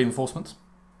some reinforcements.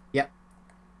 Yep.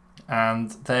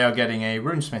 And they are getting a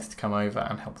runesmith to come over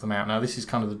and help them out. Now, this is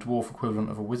kind of the dwarf equivalent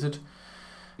of a wizard.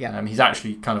 Yeah. He's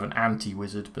actually kind of an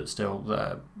anti-wizard, but still...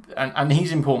 and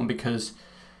he's important because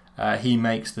he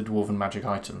makes the dwarven magic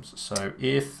items. So,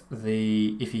 if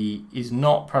he is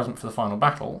not present for the final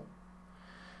battle,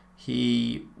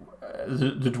 he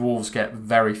the dwarves get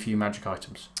very few magic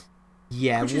items.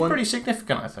 Yeah, which is pretty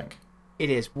significant, I think. It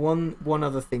is. One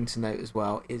other thing to note as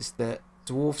well is that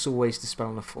dwarves always dispel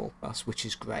on a 4+, which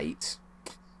is great.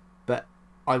 But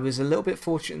I was a little bit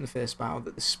fortunate in the first battle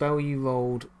that the spell you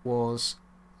rolled was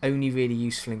only really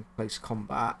useful in close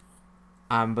combat.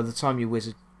 And by the time your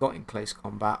wizard got in close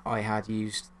combat, I had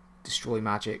used Destroy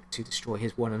Magic to destroy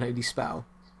his one and only spell.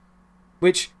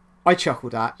 Which I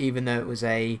chuckled at, even though it was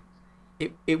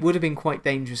it would have been quite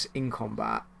dangerous in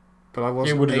combat. But I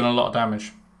wasn't. It would have done a lot of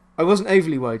damage. I wasn't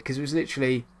overly worried because it was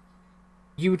literally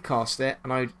you would cast it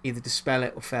and I would either dispel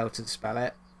it or fail to dispel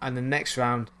it, and the next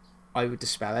round I would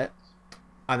dispel it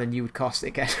and then you would cast it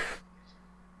again.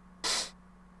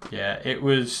 Yeah, that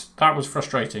was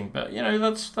frustrating, but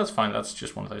that's fine. That's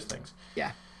just one of those things.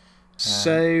 Yeah.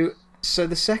 So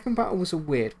the second battle was a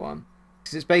weird one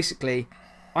because it's basically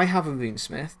I have a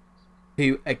runesmith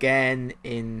who, again,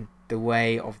 in the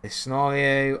way of this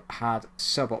scenario, had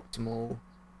suboptimal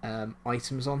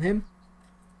items on him.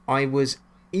 I was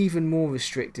even more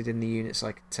restricted in the units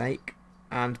I could take,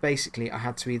 and basically I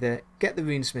had to either get the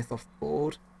runesmith off the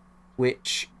board,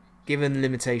 which, given the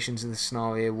limitations of the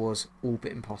scenario, was all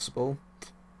but impossible,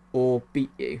 or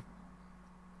beat you,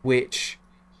 which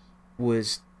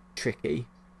was tricky.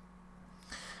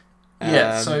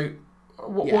 Yeah, so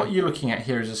what you're looking at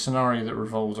here is a scenario that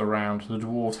revolves around the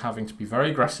dwarves having to be very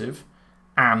aggressive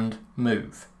and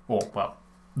move.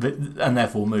 And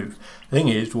therefore move. The thing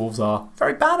is, dwarves are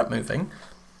very bad at moving,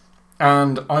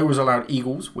 and I was allowed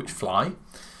eagles, which fly,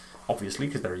 obviously,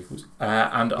 because they're eagles.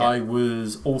 And I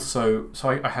was also...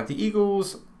 So I had the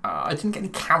eagles. I didn't get any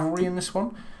cavalry in this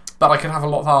one, but I could have a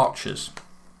lot of archers.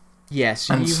 Yes,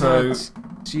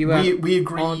 we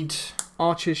agreed...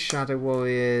 Archers, Shadow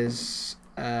Warriors,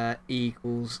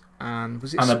 eagles, and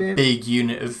was it and spear? A big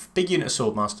unit of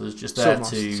swordmasters just there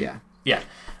Swordmasters, yeah.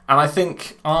 And I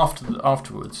think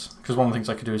afterwards, because one of the things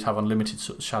I could do is have unlimited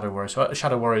Shadow Warriors. So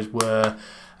Shadow Warriors were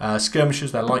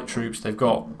skirmishers, they're light troops, they've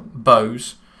got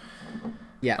bows.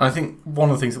 Yeah. And I think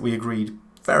one of the things that we agreed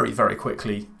very, very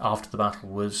quickly after the battle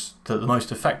was that the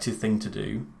most effective thing to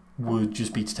do would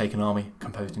just be to take an army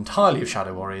composed entirely of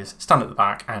Shadow Warriors, stand at the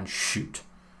back, and shoot.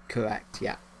 Correct,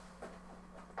 yeah.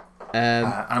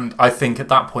 And I think at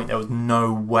that point there was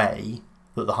no way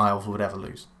that the High Elves would ever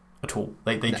lose at all.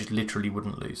 They just literally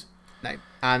wouldn't lose. No.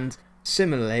 And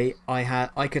similarly,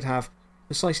 I could have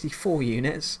precisely 4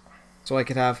 units. So I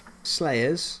could have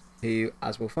Slayers, who,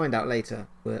 as we'll find out later,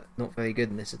 were not very good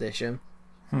in this edition.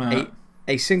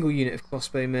 A single unit of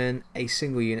crossbowmen, a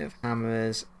single unit of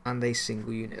hammers, and a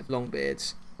single unit of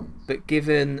longbeards. But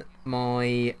given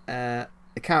my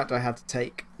the character I had to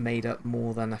take made up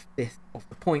more than 1/5 of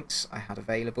the points I had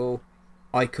available,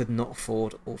 I could not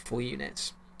afford all 4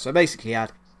 units. So I basically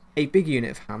had a big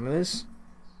unit of hammers,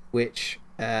 which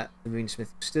the runesmith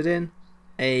stood in,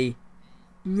 a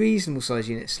reasonable sized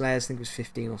unit of slayers, I think it was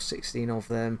 15 or 16 of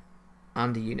them,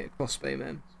 and a unit of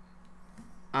crossbowmen.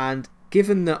 And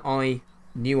given that I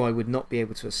knew I would not be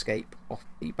able to escape off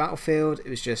the battlefield, it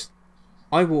was just,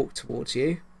 I walked towards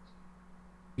you,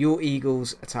 your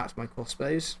eagles attacked my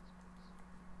crossbows,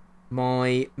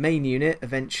 my main unit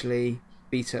eventually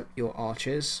beat up your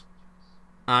archers,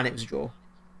 and it was a draw.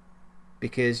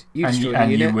 Because you destroyed a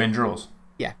unit. And you win draws.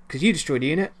 Yeah, because you destroyed a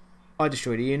unit, I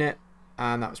destroyed a unit,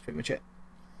 and that was pretty much it.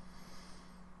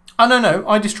 Oh, no,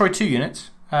 I destroyed 2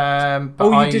 units. But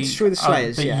you did destroy the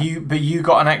Slayers, but you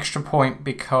got an extra point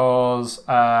because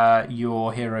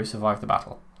your hero survived the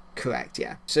battle. Correct,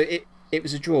 yeah. So it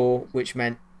was a draw, which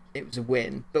meant it was a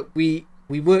win. But we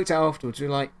worked out afterwards, we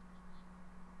were like,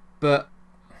 but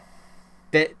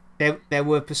there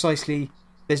were precisely...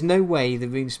 There's no way the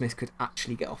runesmith could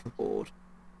actually get off the board.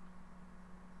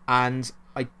 And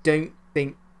I don't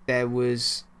think there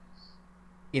was...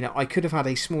 I could have had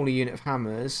a smaller unit of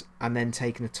hammers and then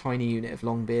taken a tiny unit of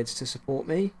longbeards to support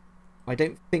me. I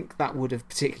don't think that would have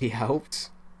particularly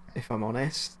helped, if I'm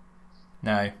honest.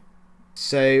 No.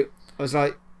 So I was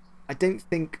like, I don't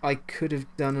think I could have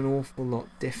done an awful lot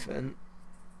different.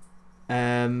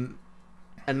 And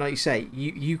like you say,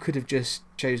 you could have just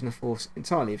chosen a force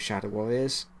entirely of Shadow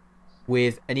Warriors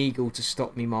with an eagle to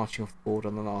stop me marching off the board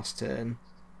on the last turn.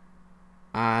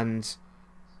 And...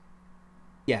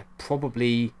 yeah,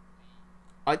 probably...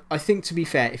 I think, to be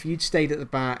fair, if you'd stayed at the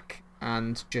back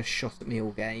and just shot at me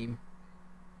all game,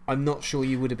 I'm not sure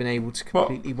you would have been able to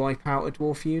completely wipe out a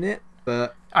dwarf unit,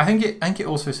 but... I think it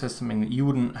also says something that you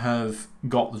wouldn't have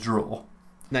got the draw.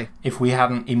 No. If we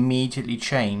hadn't immediately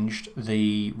changed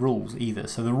the rules either.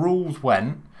 So the rules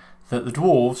went that the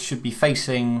dwarves should be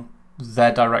facing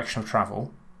their direction of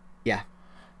travel. Yeah.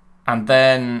 And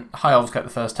then High Elves get the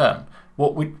first turn.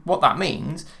 what that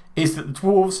means is that the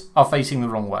dwarves are facing the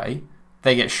wrong way.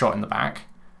 They get shot in the back.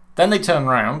 Then they turn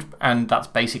around, and that's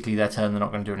basically their turn. They're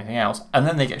not going to do anything else. And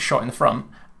then they get shot in the front,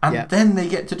 and then they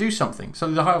get to do something. So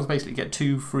the High Elves basically get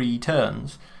 2 free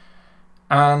turns.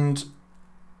 And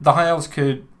the High Elves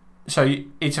could. So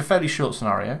it's a fairly short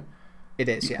scenario. It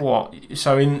is, yeah.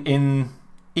 So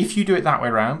if you do it that way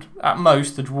around, at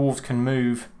most the dwarves can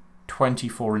move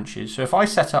 24 inches. So if I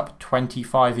set up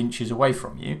 25 inches away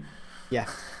from you,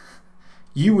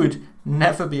 you would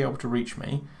never be able to reach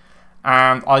me,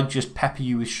 and I'd just pepper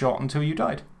you with shot until you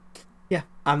died. Yeah,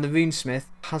 and the runesmith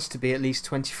has to be at least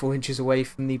 24 inches away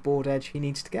from the board edge he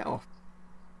needs to get off.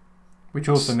 Which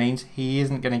also means he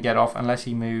isn't going to get off unless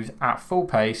he moves at full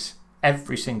pace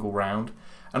every single round,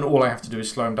 and all I have to do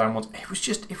is slow him down once. It was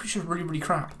just really, really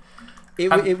crap.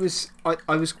 I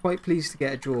was quite pleased to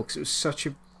get a draw because it was such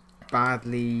a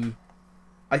badly.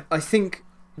 I think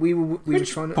we were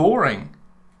trying to. Boring.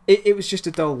 It was just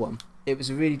a dull one. It was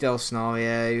a really dull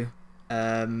scenario.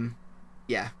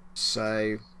 Yeah,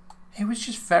 so. It was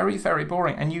just very, very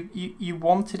boring, and you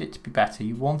wanted it to be better.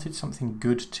 You wanted something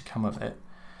good to come of it.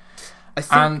 I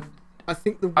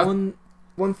think the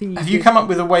one thing have you come up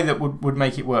with a way that would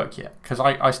make it work yet? Because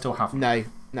I still haven't. No.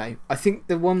 I think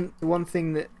the one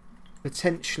thing that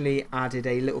potentially added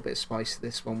a little bit of spice to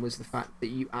this one was the fact that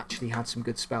you actually had some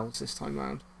good spells this time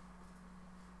round.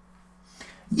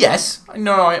 Yes.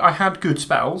 No, I had good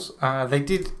spells. They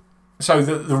did. So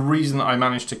the reason that I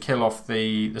managed to kill off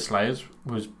the Slayers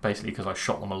was basically because I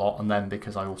shot them a lot, and then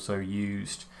because I also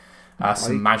used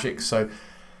some magic. So,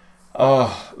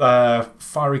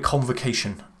 Fiery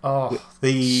Convocation.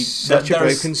 Such a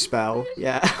broken spell,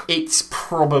 yeah. It's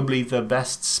probably the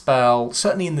best spell,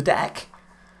 certainly in the deck.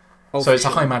 So it's a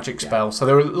high magic spell. So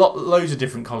there are loads of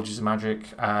different colleges of magic.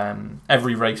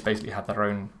 Every race basically had their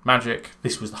own magic.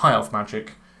 This was the High Elf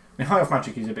magic. I mean, High Elf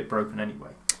magic is a bit broken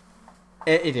anyway.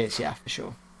 It is, yeah, for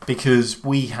sure. Because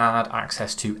we had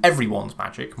access to everyone's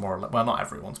magic, more or less. Well, not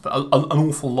everyone's, but an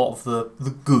awful lot of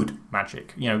the good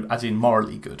magic, as in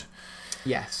morally good.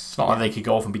 Yes. It's not like they could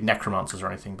go off and be necromancers or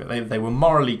anything, but they were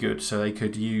morally good, so they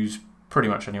could use pretty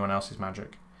much anyone else's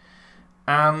magic.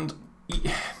 And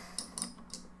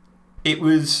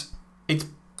it's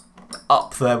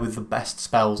up there with the best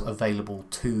spells available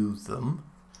to them.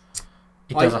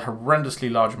 It does a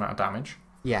horrendously large amount of damage.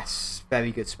 Yes,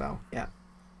 very good spell, yeah.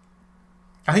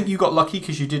 I think you got lucky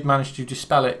because you did manage to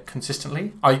dispel it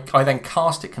consistently. I then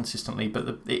cast it consistently,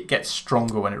 but it gets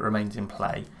stronger when it remains in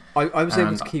play. I was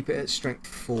able to keep it at strength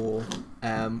 4,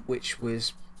 which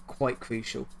was quite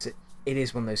crucial. It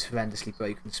is one of those horrendously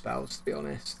broken spells, to be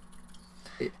honest.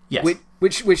 Yes.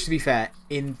 Which, to be fair,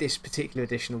 in this particular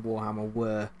edition of Warhammer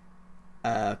were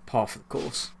par for the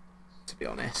course, to be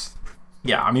honest.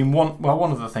 Yeah, I mean,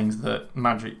 one of the things that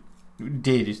Magic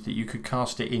did is that you could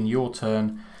cast it in your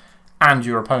turn and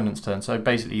your opponent's turn. So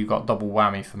basically, you got double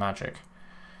whammy for Magic.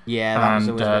 Yeah, that was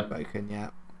always a bit broken, yeah.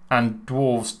 And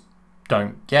dwarves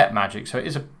don't get magic, so it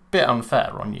is a bit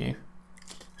unfair on you.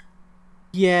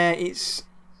 Yeah,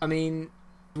 I mean,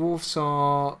 dwarves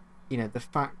are, the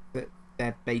fact that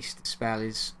their base spell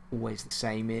is always the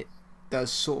same, it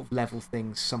does sort of level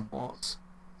things somewhat.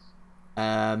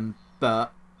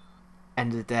 But,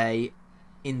 end of the day,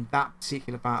 in that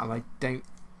particular battle, I don't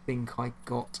think I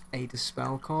got a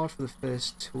Dispel card for the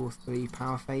first 2 or 3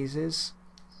 power phases.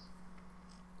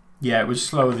 Yeah, it was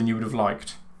slower than you would have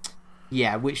liked.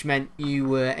 Yeah, which meant you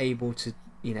were able to,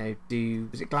 do.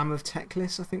 Was it Glamour of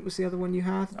Teclis, I think was the other one you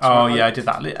had? I did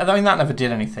that. I mean, that never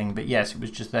did anything, but yes, it was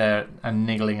just there and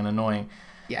niggling and annoying.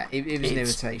 Yeah, it was an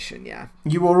irritation, yeah.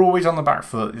 You were always on the back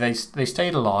foot. They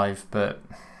stayed alive, but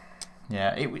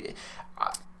yeah.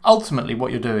 Ultimately,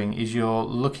 what you're doing is you're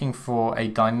looking for a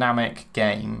dynamic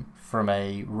game from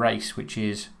a race which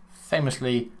is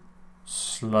famously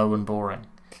slow and boring.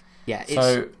 Yeah,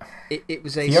 so it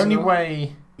was a. The only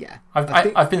way. Yeah.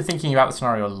 I've been thinking about the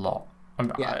scenario a lot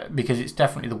because it's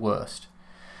definitely the worst.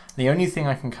 The only thing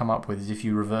I can come up with is if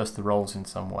you reverse the roles in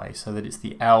some way so that it's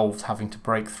the elves having to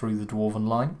break through the dwarven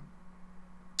line.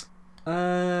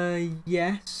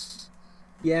 Yes.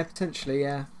 Yeah, potentially,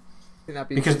 yeah. I think that'd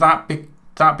be because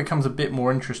that becomes a bit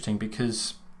more interesting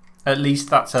because at least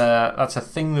that's a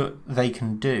thing that they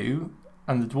can do,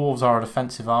 and the dwarves are a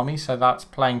defensive army, so that's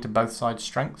playing to both sides'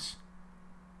 strengths.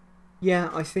 Yeah,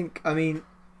 I mean,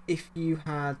 if you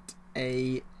had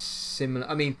a similar.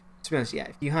 I mean, to be honest, yeah,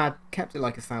 if you had kept it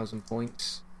like 1,000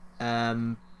 points,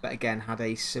 but again, had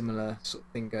a similar sort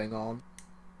of thing going on,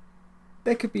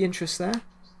 there could be interest there.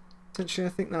 Potentially,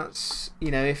 I think that's,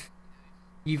 if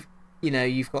you've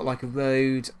got like a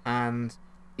road and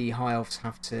the High Elves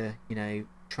have to,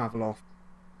 travel off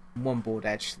from one board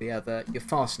edge to the other. You're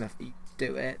fast enough that you can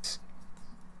do it,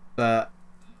 but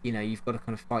you've got to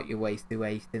kind of fight your way through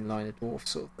a thin line of dwarf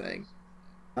sort of thing.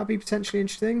 That'd be potentially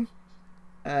interesting.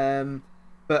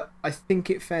 But I think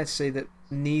it's fair to say that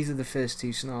neither of the first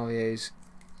two scenarios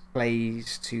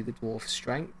plays to the dwarf's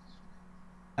strength.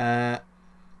 And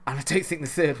I don't think the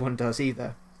third one does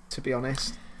either, to be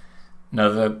honest.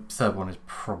 No, the third one is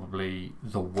probably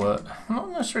the worst. Not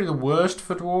necessarily the worst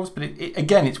for dwarves, but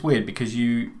again, it's weird because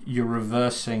you're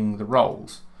reversing the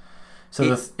roles.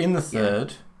 So in the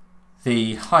third,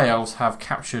 the High Elves have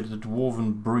captured the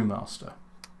Dwarven Brewmaster.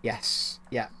 Yes,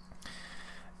 yeah.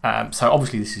 So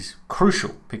obviously this is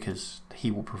crucial because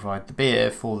he will provide the beer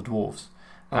for the dwarves.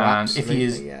 Oh, and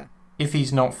absolutely, if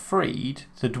he's not freed,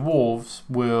 the dwarves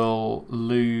will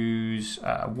lose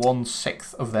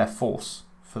 1/6 of their force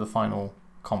for the final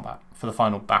combat, for the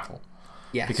final battle.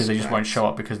 Yes, because they just won't show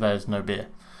up because there's no beer.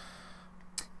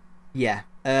 Yeah.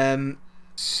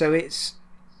 So it's,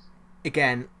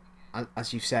 again,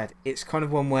 as you've said, it's kind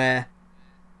of one where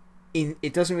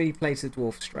it doesn't really play to the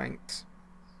dwarf strength.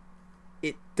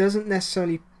 It doesn't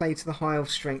necessarily play to the High Elf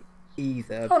strength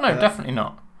either. Oh, no, definitely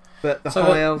not. But the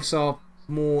High Elves are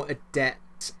more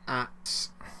adept at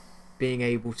being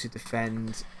able to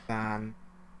defend than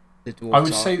the dwarves I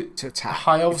would say to attack.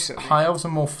 High Elves are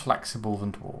more flexible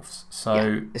than dwarves. So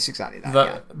yeah, it's exactly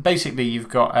that. Basically, you've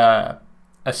got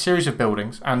a series of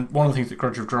buildings, and one of the things that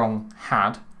Grudge of Drong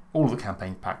had, all of the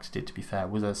campaign packs did, to be fair,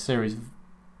 was a series of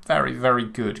very, very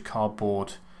good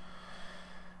cardboard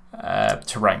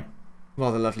terrain.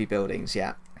 Rather lovely buildings,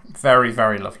 yeah. Very,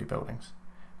 very lovely buildings.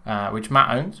 Which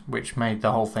Matt owns, which made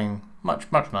the whole thing much,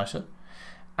 much nicer.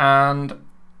 And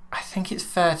I think it's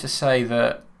fair to say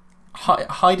that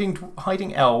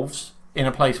hiding elves in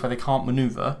a place where they can't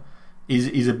maneuver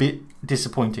is a bit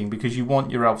disappointing because you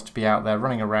want your elves to be out there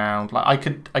running around. Like I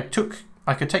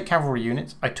could take cavalry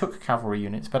units. I took cavalry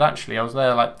units, but actually I was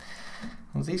there like,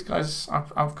 well, these guys,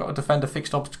 I've got to defend a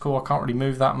fixed obstacle. I can't really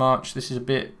move that much. This is a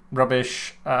bit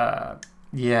rubbish.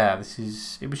 Yeah,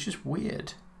 it was just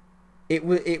weird. It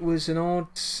was an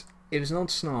odd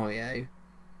scenario,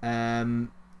 and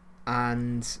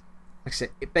like I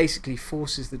said, it basically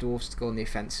forces the dwarves to go on the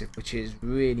offensive, which is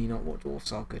really not what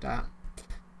dwarves are good at.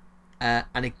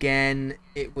 And again,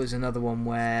 it was another one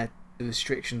where the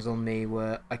restrictions on me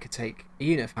were I could take a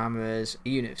unit of hammerers, a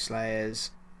unit of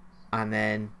slayers, and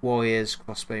then warriors,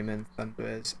 crossbowmen,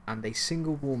 thunderers, and a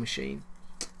single war machine.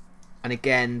 And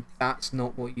again, that's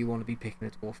not what you want to be picking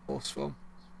a dwarf force from.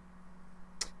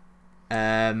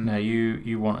 No,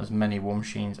 you want as many war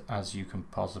machines as you can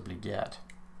possibly get.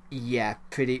 Yeah,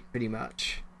 pretty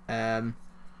much.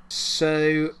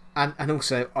 So, and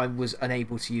also, I was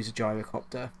unable to use a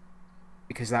gyrocopter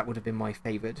because that would have been my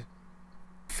favoured.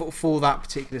 For that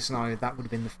particular scenario, that would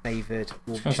have been the favoured.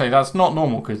 I was going to say, that's not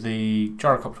normal because the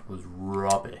gyrocopter was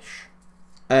rubbish.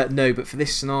 No, but for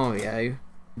this scenario,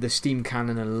 the steam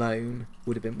cannon alone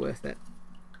would have been worth it.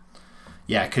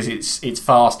 Yeah, because it's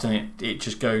fast and it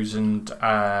just goes and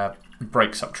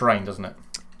breaks up terrain, doesn't it?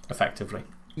 Effectively.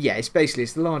 Yeah, it's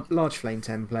the large flame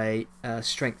template,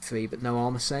 strength 3, but no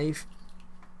armour save.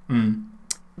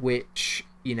 Which,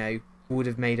 would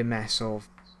have made a mess of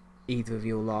either of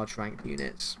your large ranked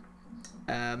units.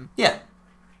 Yeah.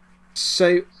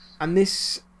 So, and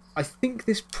I think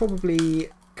this probably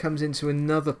comes into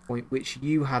another point which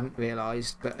you hadn't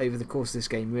realised, but over the course of this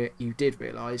game you did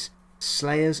realise.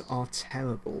 Slayers are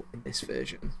terrible in this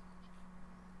version.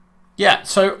 Yeah,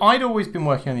 so I'd always been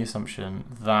working on the assumption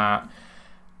that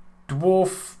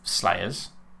dwarf slayers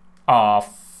are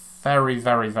very,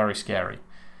 very, very scary.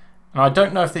 And I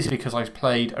don't know if this is because I've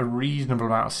played a reasonable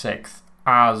amount of 6th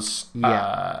as an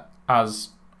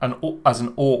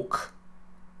orc.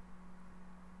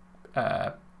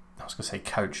 I was going to say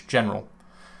coach, general.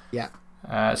 Yeah.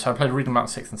 So I played a reasonable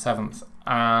amount of 6th and 7th.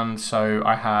 And so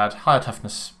I had higher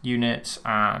toughness units,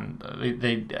 and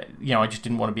I just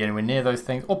didn't want to be anywhere near those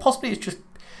things. Or possibly it's just,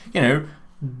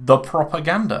 the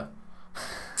propaganda.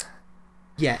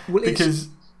 Yeah, well, because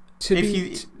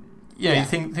you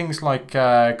think things like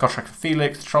Gotrek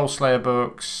Felix, the Troll Slayer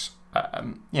books,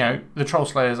 the Troll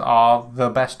Slayers are the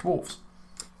best dwarves.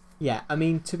 Yeah, I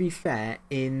mean, to be fair,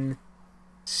 in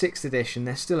 6th edition,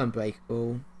 they're still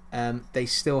unbreakable. They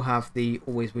still have the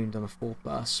always wound on a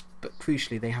 4+, but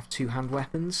crucially, they have 2 hand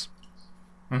weapons.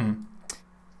 In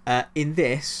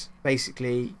this,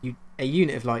 basically, a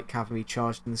unit of light cavalry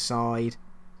charged in the side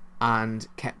and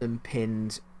kept them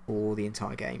pinned for the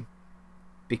entire game.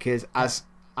 Because, as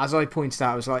I pointed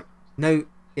out, I was like, no,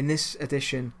 in this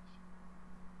edition,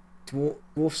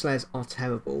 Dwarf Slayers are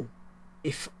terrible.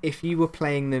 If you were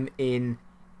playing them in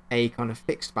a kind of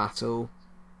fixed battle,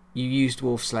 you use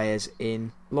Dwarf Slayers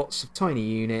in lots of tiny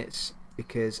units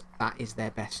because that is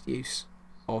their best use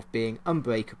of being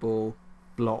unbreakable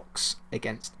blocks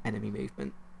against enemy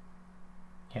movement.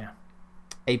 Yeah.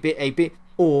 A bit,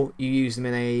 or you use them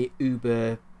in a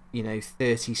Uber,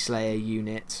 30 Slayer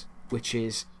unit, which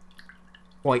is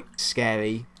quite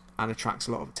scary and attracts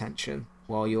a lot of attention,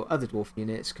 while your other dwarf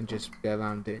units can just go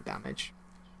around doing damage.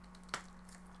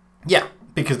 Yeah,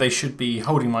 because they should be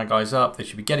holding my guys up, they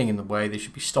should be getting in the way, they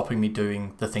should be stopping me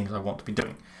doing the things I want to be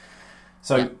doing.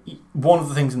 So, one of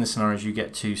the things in this scenario is you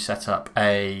get to set up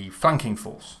a flanking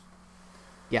force.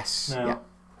 Yes. Now,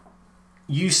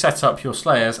 you set up your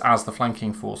Slayers as the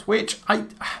flanking force, which,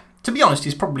 to be honest,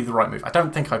 is probably the right move. I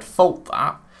don't think I'd fault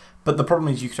that, but the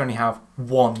problem is you could only have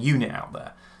one unit out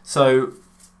there. So,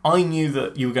 I knew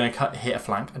that you were going to hit a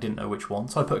flank. I didn't know which one.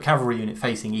 So I put a cavalry unit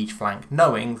facing each flank,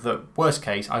 knowing that, worst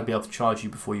case, I'd be able to charge you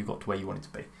before you got to where you wanted to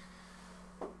be.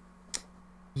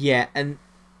 Yeah, and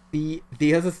the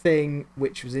other thing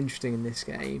which was interesting in this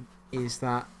game is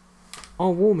that our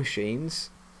war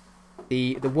machines,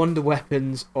 the wonder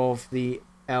weapons of the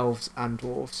elves and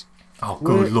dwarves... Oh,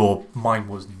 good lord. Mine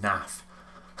was naff.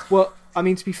 Well, I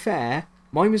mean, to be fair,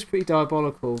 mine was pretty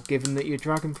diabolical, given that your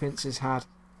Dragon Princes had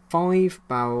 5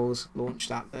 barrels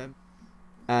launched at them,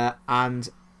 and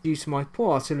due to my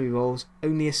poor artillery rolls,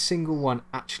 only a single one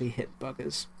actually hit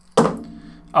buggers.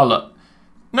 Oh, look.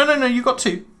 No, you got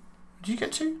 2. Did you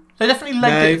get 2? They definitely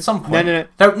legged it at some point. No.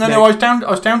 I was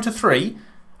down to 3.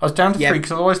 I was down to 3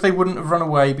 because otherwise they wouldn't have run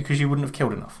away because you wouldn't have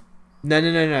killed enough.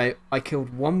 No. I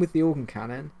killed 1 with the organ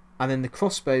cannon, and then the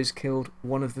crossbows killed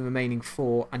 1 of the remaining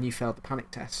 4, and you failed the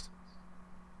panic test.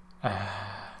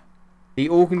 The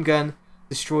organ gun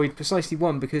destroyed precisely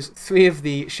 1 because 3 of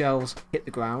the shells hit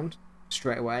the ground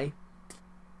straight away,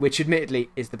 which admittedly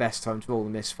is the best time to roll the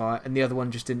misfire, and the other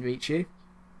one just didn't reach you.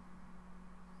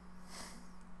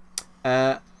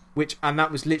 And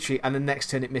that was literally, and the next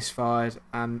turn it misfired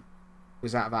and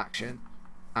was out of action.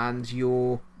 And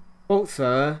your bolt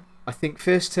thrower, I think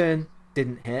first turn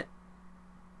didn't hit,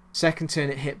 second turn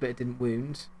it hit but it didn't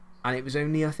wound, and it was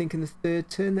only, I think, in the third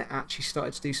turn that it actually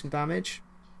started to do some damage.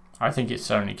 I think it's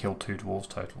only killed 2 dwarves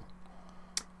total.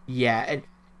 Yeah, and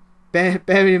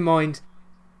bearing in mind,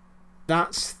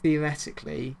 that's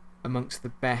theoretically amongst the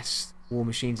best war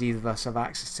machines either of us have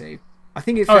access to. I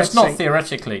think it's not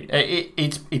theoretically.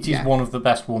 It is one of the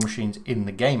best war machines in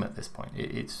the game at this point.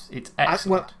 It's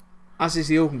excellent. As is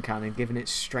the organ cannon, given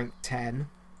its strength 10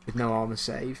 with no armour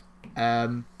save.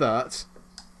 But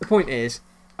the point is,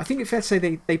 I think it's fair to say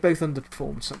they both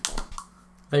underperformed somewhat.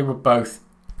 They were both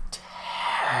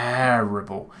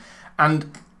terrible.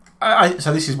 And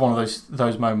so this is one of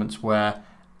those moments where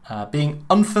being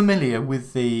unfamiliar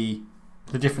with the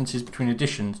differences between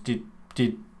editions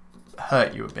did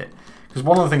hurt you a bit. Because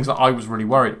one of the things that I was really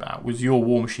worried about was your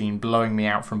war machine blowing me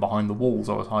out from behind the walls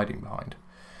I was hiding behind.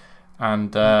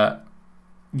 And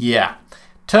yeah,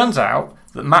 turns out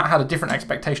that Matt had a different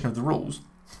expectation of the rules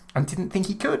and didn't think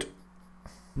he could.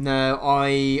 No,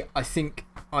 I think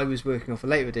I was working off a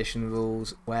later edition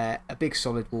rules where a big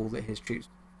solid wall that his troops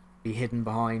would be hidden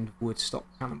behind would stop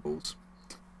cannonballs.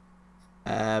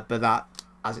 But that,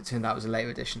 as it turned out, was a later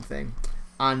edition thing.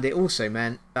 And it also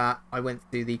meant that I went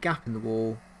through the gap in the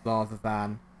wall rather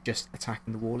than just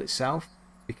attacking the wall itself.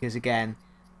 Because again,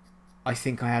 I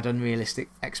think I had unrealistic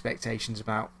expectations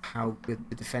about how good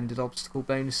the defended obstacle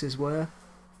bonuses were.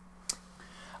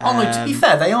 Oh, no, to be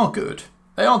fair, they are good.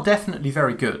 They are definitely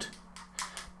very good.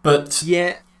 But,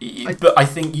 yeah, I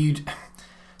think you'd.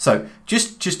 So,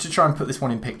 just to try and put this one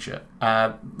in picture,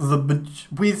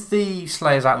 with the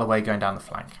Slayers out of the way going down the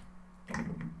flank,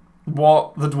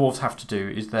 what the dwarves have to do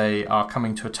is they are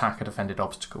coming to attack a defended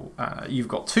obstacle. You've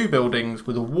got 2 buildings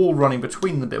with a wall running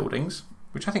between the buildings,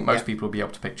 which I think most people will be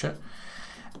able to picture.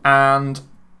 And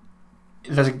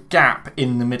there's a gap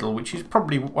in the middle, which is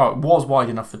probably, well, it was wide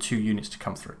enough for 2 units to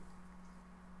come through.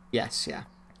 Yes, yeah.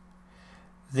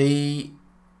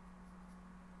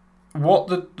 What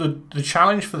the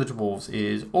challenge for the dwarves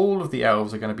is all of the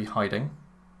elves are going to be hiding.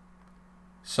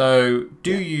 So,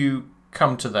 do you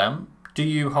come to them? Do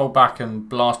you hold back and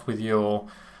blast with your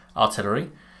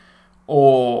artillery?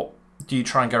 Or do you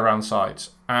try and go around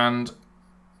sides? And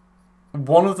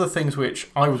one of the things which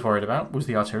I was worried about was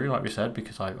the artillery, like we said,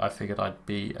 because I figured I'd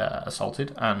be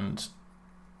assaulted. And,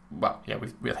 well, yeah, I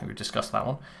think we've discussed that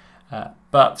one.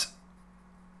 But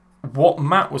what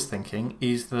Matt was thinking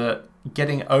is that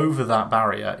getting over that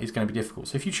barrier is going to be difficult.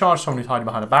 So if you charge someone who's hiding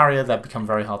behind a barrier, they become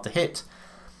very hard to hit.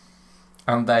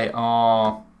 And they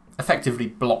are effectively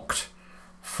blocked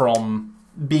from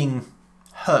being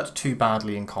hurt too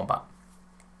badly in combat.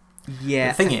 Yeah.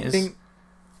 The thing is...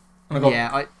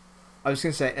 I was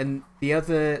going to say, and the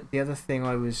other thing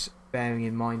I was bearing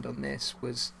in mind on this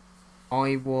was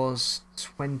I was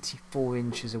 24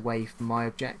 inches away from my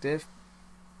objective.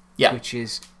 Yeah. Which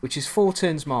is 4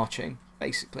 turns marching,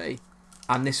 basically.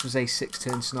 And this was a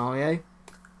 6-turn scenario.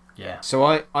 Yeah.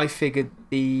 So I figured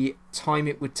the time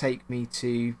it would take me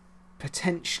to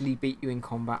potentially beat you in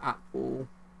combat at the wall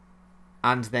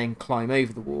and then climb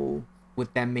over the wall would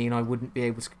then mean I wouldn't be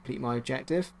able to complete my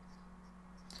objective.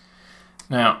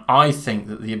 Now, I think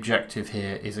that the objective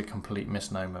here is a complete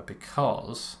misnomer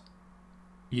because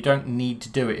you don't need to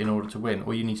do it in order to win.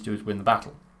 All you need to do is win the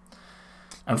battle.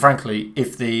 And frankly,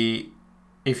 if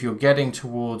you're getting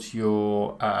towards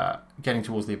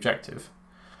the objective,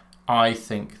 I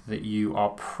think that you are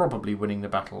probably winning the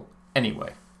battle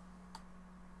anyway.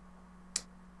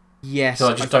 Yes. So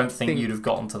I just don't think you'd have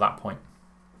gotten to that point.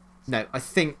 No, I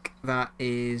think that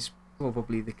is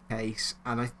probably the case.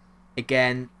 And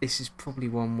again, this is probably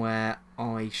one where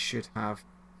I should have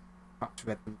perhaps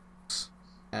read the rules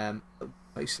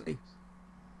closely,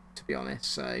 to be honest.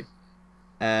 So.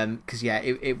 Because, yeah,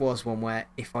 it was one where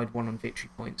if I'd won on victory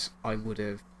points, I would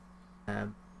have, I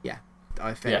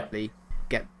effectively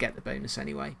get the bonus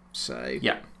anyway. So,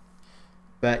 yeah.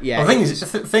 But, yeah. Well,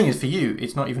 the thing is, for you,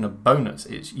 it's not even a bonus.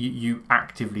 It's you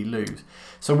actively lose.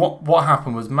 So, what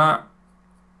happened was Matt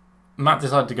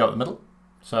decided to go up the middle.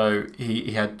 So,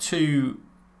 he had two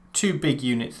big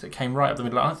units that came right up the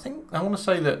middle. I want to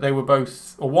say that they were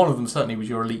both, or one of them certainly was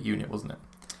your elite unit, wasn't it?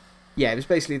 Yeah, it was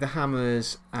basically the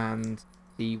hammers and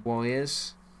the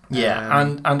warriors. Yeah,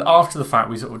 and after the fact,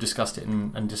 we sort of discussed it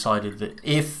and decided that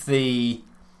if the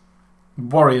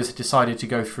warriors had decided to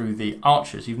go through the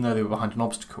archers, even though they were behind an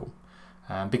obstacle,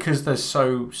 because there's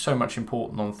so much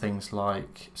importance on things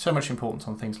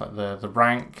like the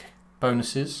rank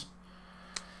bonuses,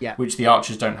 which the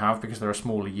archers don't have because they're a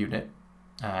smaller unit,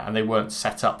 and they weren't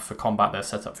set up for combat. They're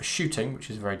set up for shooting,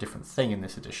 which is a very different thing in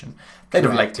this edition. They'd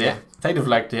have legged it. They'd have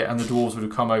legged it, and the dwarves would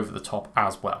have come over the top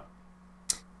as well.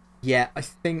 Yeah, I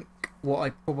think what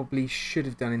I probably should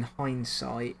have done in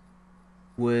hindsight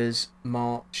was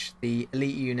march the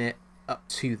elite unit up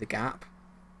to the gap.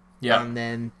 Yeah. And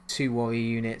then 2 warrior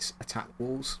units attack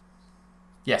walls.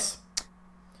 Yes.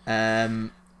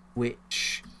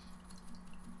 Which,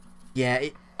 yeah,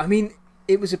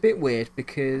 it was a bit weird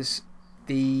because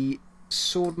the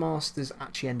Swordmasters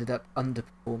actually ended up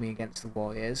underperforming against the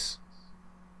warriors.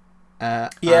 They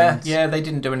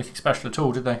didn't do anything special at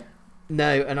all, did they?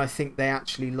 No, and I think they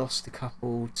actually lost a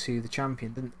couple to the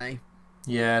champion, didn't they?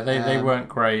 Yeah, they weren't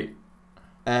great.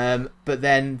 But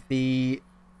then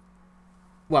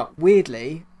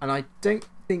weirdly, and I don't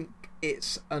think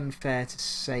it's unfair to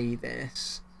say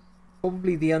this,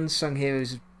 probably the unsung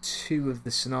heroes of 2 of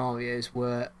the scenarios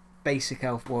were basic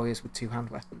elf warriors with 2 hand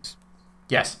weapons.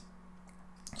 Yes.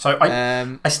 So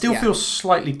I still feel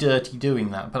slightly dirty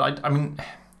doing that, but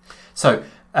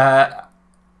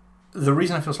the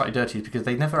reason I feel slightly dirty is because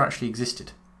they never actually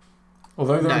existed.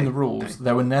 Although they're in the rules,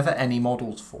 there were never any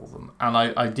models for them. And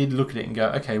I did look at it and go,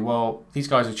 okay, well, these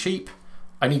guys are cheap.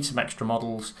 I need some extra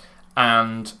models.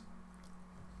 And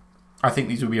I think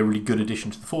these would be a really good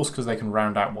addition to the force because they can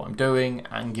round out what I'm doing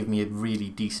and give me a really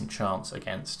decent chance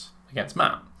against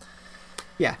Matt.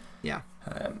 Yeah, yeah.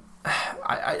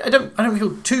 I don't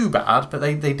feel too bad, but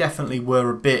they definitely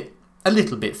were a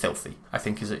little bit filthy, I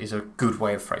think is a good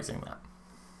way of phrasing that.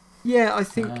 Yeah, I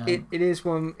think it is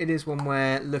one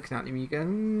where looking at them you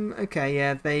go, okay,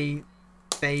 yeah, they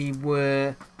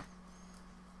were.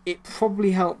 It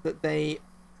probably helped that they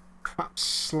perhaps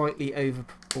slightly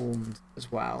overperformed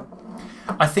as well.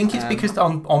 I think it's because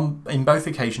in both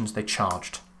occasions they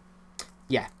charged.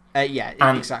 Yeah,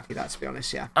 exactly that, to be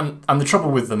honest, yeah. And the trouble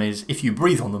with them is if you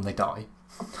breathe on them, they die.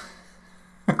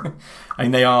 I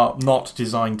mean, they are not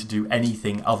designed to do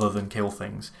anything other than kill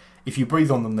things. If you breathe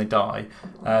on them, they die.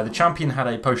 The champion had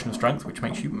a potion of strength, which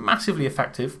makes you massively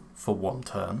effective for 1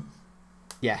 turn.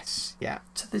 Yes, yeah.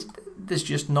 So there's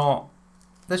just not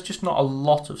a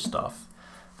lot of stuff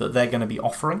that they're going to be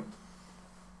offering.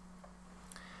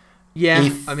 Yeah,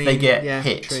 if they get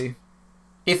hit. True.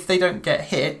 If they don't get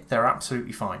hit, they're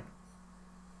absolutely fine.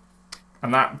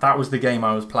 And that was the game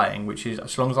I was playing, which is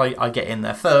as long as I get in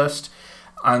there first,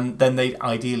 and then they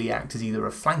ideally act as either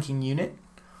a flanking unit,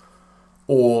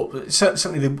 or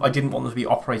certainly I didn't want them to be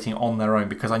operating on their own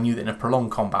because I knew that in a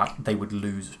prolonged combat they would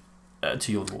lose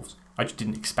to your dwarves. I just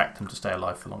didn't expect them to stay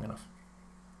alive for long enough.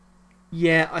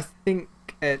 Yeah, I think,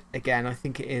 again, I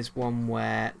think it is one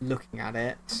where looking at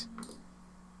it,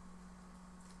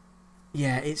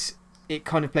 yeah, it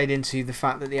kind of played into the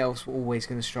fact that the elves were always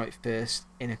going to strike first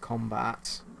in a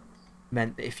combat,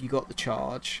 meant that if you got the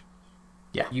charge,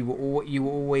 Yeah. you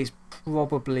were always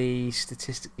probably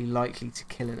statistically likely to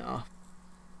kill enough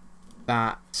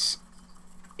that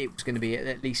it was going to be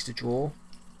at least a draw.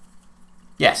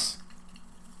 Yes.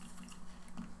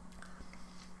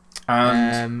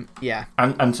 And yeah.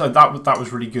 And so that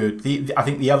was really good. I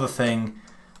think the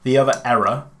other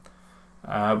error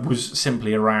was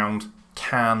simply around,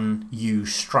 can you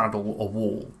straddle a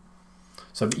wall?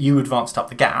 So you advanced up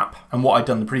the gap, and what I'd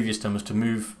done the previous turn was to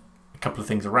move a couple of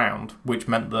things around, which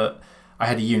meant that I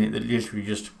had a unit that literally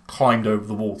just climbed over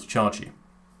the wall to charge you.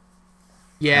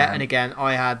 Yeah, and again,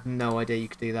 I had no idea you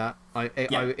could do that. I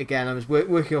was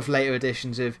working off later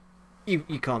editions of,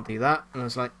 you can't do that. And I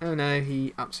was like, oh no,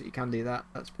 he absolutely can do that.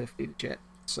 That's perfectly legit.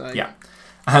 So yeah.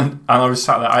 And I was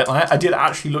sat there. I did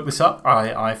actually look this up.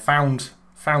 I found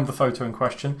the photo in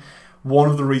question.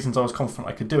 One of the reasons I was confident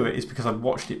I could do it is because I'd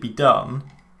watched it be done.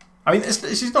 I mean, this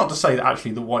is not to say that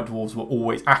actually the White Dwarves were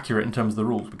always accurate in terms of the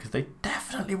rules, because they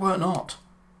definitely were not.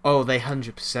 Oh, they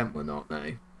 100% were not,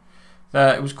 no.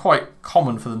 It was quite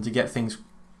common for them to get things,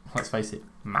 let's face it,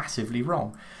 massively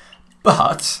wrong.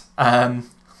 But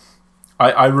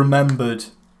I remembered,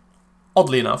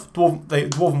 oddly enough,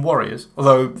 Dwarven Warriors,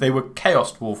 although they were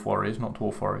Chaos Dwarf Warriors, not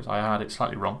Dwarf Warriors, I had it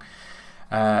slightly wrong,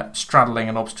 straddling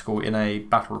an obstacle in a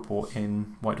battle report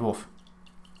in White Dwarf.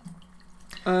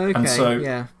 Okay,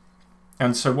 yeah.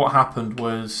 And so what happened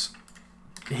was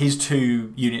his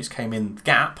 2 units came in the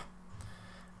gap,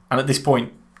 and at this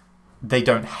point they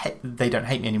don't hate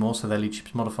me anymore, so their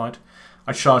leadership's modified.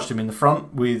 I charged him in the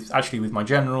front with my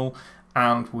general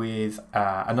and with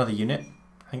another unit.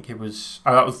 I think it was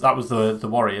that was the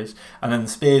warriors, and then the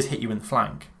spears hit you in the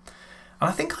flank. And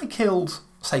I think I killed,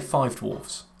 say, 5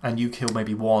 dwarves, and you killed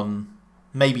maybe 1,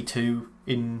 maybe 2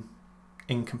 in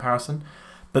comparison.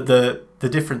 But the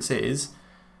difference is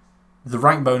the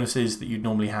rank bonuses that you'd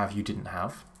normally have, you didn't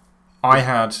have. I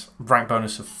had rank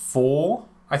bonus of 4,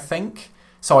 I think.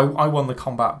 So I won the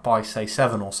combat by, say,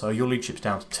 7 or so. Your leadership's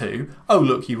down to 2. Oh,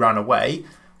 look, you ran away.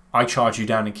 I charge you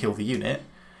down and kill the unit.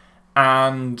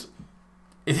 And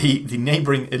the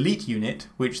neighbouring elite unit,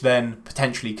 which then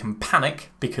potentially can panic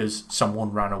because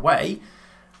someone ran away,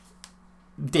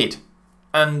 did.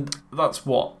 And that's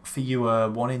what, for you,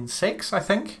 1 in 6, I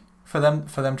think, for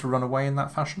them to run away in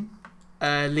that fashion?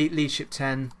 Leadership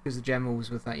 10, because the general was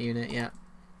with that unit, yeah.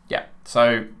 Yeah,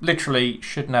 so literally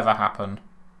should never happen.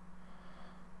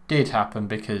 Did happen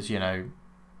because,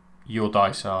 your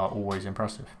dice are always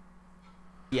impressive.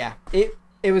 Yeah, it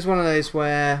was one of those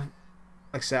where,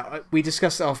 like I said, we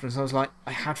discussed it often, so I was like,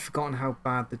 I had forgotten how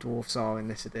bad the dwarfs are in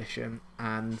this edition,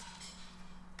 and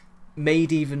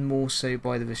made even more so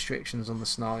by the restrictions on the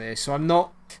scenario. So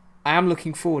I am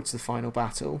looking forward to the final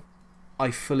battle.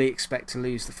 I fully expect to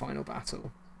lose the final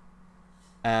battle.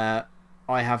 I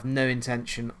have no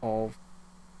intention of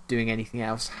doing anything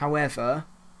else. However,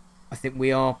 I think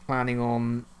we are planning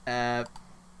on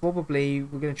probably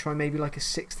we're going to try maybe like a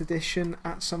 6th edition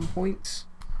at some point.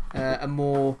 A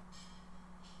more,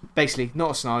 basically,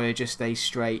 not a scenario, just a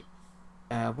straight,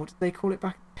 what did they call it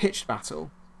back? Pitched battle.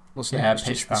 Wasn't it? Yeah,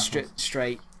 pitched battle.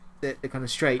 Straight, the kind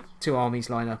of straight 2 armies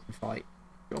line up and fight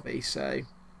jobby, so.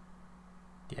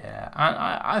 Yeah,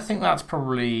 I think that's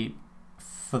probably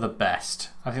for the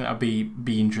best. I think that would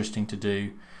be interesting to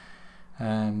do.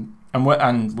 And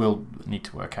we'll need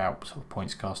to work out sort of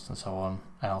points cost and so on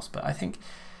else. But I think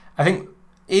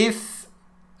the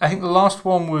last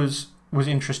one was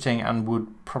interesting and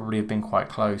would probably have been quite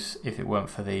close if it weren't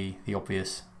for the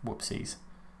obvious whoopsies.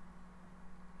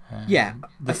 Yeah.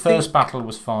 The first battle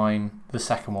was fine. The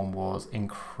second one was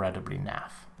incredibly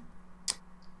naff.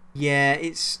 Yeah,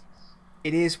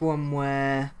 it is one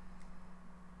where,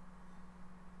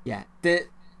 yeah,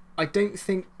 I don't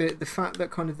think that the fact that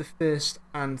kind of the first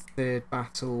and third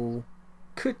battle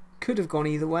could have gone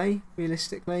either way,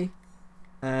 realistically,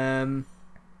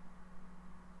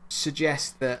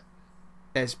 suggests that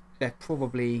they're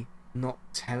probably not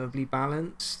terribly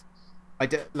balanced.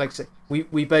 Like I say,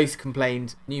 we both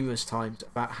complained numerous times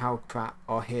about how crap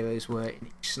our heroes were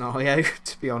in each scenario,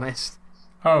 to be honest.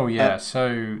 Oh, yeah,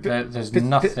 so there's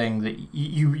nothing that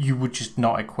you would just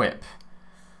not equip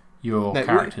your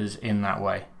characters in that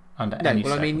way under any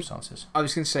circumstances. I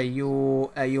was going to say,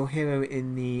 your hero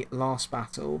in the last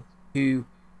battle, who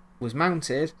was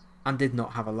mounted and did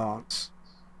not have a lance.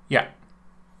 Yeah.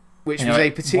 Which was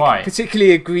a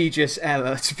particularly egregious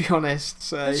error, to be honest.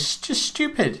 So. It's just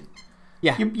stupid.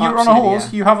 Yeah, you're on a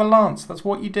horse, you have a lance. That's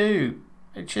what you do.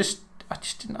 I just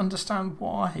didn't understand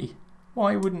why.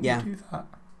 Why wouldn't you do that?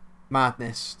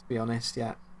 Madness, to be honest,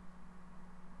 yeah.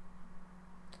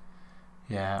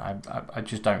 Yeah, I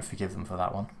just don't forgive them for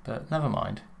that one. But never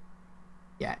mind.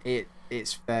 yeah,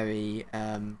 it's very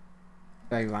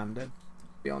very random,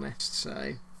 to be honest.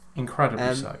 So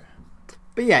incredibly so.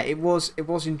 But yeah, it was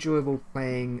enjoyable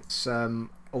playing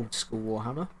some old school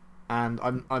Warhammer, and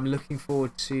I'm looking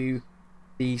forward to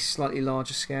the slightly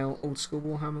larger scale old school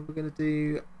Warhammer we're going to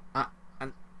do at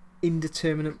an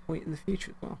indeterminate point in the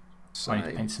future as well. So, I need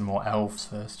to paint some more elves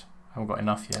first. I haven't got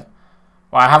enough yet.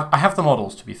 Well, I have the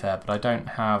models, to be fair, but I don't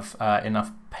have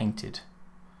enough painted.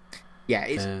 Yeah,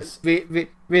 it's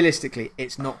realistically,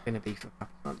 it's not going to be for a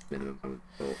couple of months minimum, I would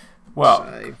have thought. Well,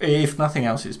 so, if nothing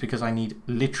else, it's because I need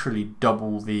literally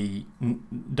double the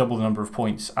number of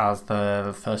points as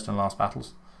the first and last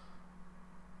battles.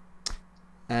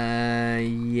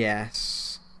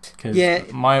 Yes.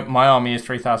 Because my army is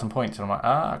 3,000 points, and I'm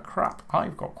like, crap,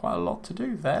 I've got quite a lot to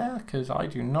do there, because I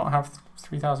do not have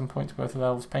 3,000 points worth of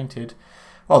elves painted.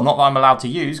 Well, not that I'm allowed to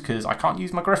use, because I can't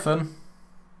use my Griffin.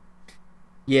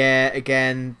 Yeah,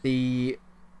 again,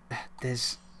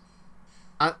 there's...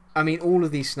 I mean, all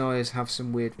of these scenarios have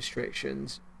some weird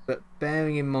restrictions, but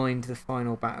bearing in mind the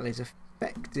final battle is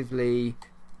effectively...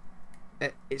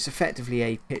 It's effectively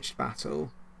a pitched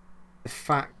battle. The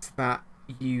fact that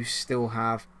you still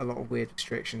have a lot of weird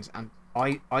restrictions, and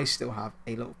I still have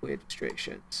a lot of weird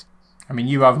restrictions. I mean,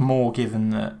 you have more given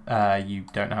that you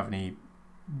don't have any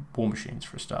war machines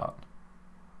for a start.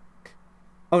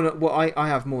 Oh, no, well, I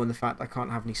have more in the fact I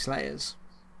can't have any Slayers.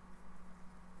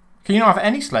 Can you not have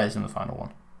any Slayers in the final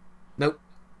one? Nope.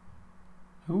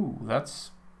 Ooh,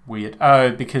 that's weird.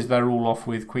 Oh, because they're all off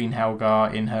with Queen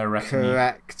Helga in her retinue.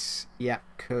 Correct. Yeah,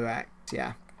 correct.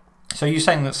 Yeah. So you're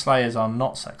saying that Slayers are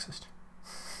not sexist?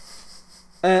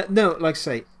 No, like I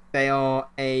say, they are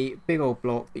a big old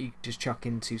block that you can just chuck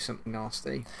into something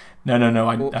nasty. No,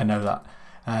 I know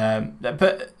that.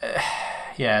 But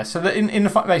yeah, so basically in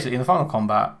the final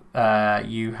combat,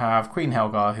 you have Queen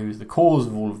Helga, who is the cause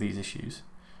of all of these issues,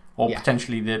 or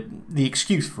potentially the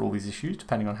excuse for all these issues,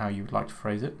 depending on how you would like to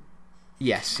phrase it.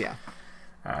 Yes, yeah.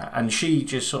 And she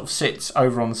just sort of sits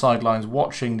over on the sidelines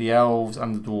watching the elves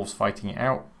and the dwarves fighting it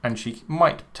out, and she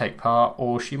might take part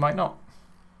or she might not.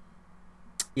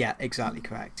 Yeah, exactly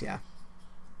correct, yeah.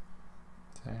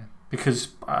 So,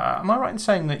 because, am I right in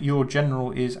saying that your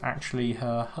general is actually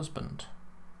her husband?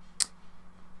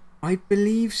 I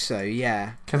believe so,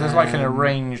 yeah. Because there's like an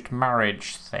arranged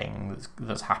marriage thing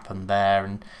that's happened there,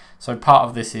 and so part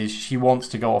of this is she wants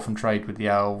to go off and trade with the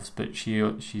elves, but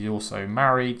she's also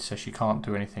married, so she can't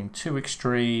do anything too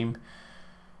extreme.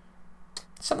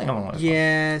 Something along those lines.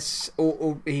 Yes,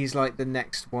 or he's like the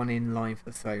next one in line for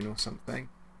the throne or something.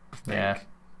 I think. Yeah.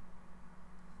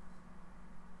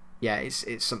 Yeah,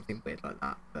 it's something weird like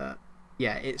that, but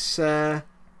yeah,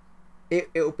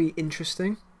 it'll be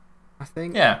interesting, I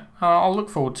think. Yeah, I'll look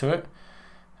forward to it.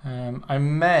 I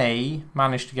may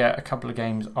manage to get a couple of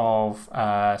games of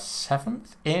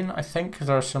 7th in, I think, because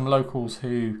there are some locals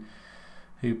who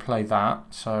play that,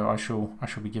 so I shall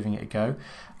be giving it a go.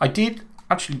 I did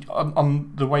actually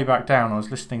on the way back down. I was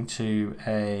listening to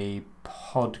a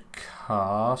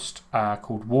podcast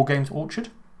called War Games Orchard.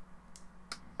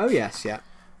 Oh yes, yeah.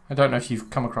 I don't know if you've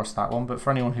come across that one, but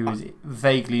for anyone who is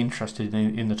vaguely interested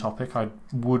in the topic, I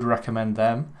would recommend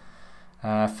them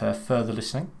for further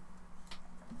listening.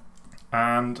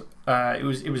 And it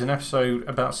was an episode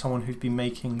about someone who's been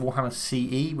making Warhammer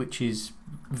CE, which is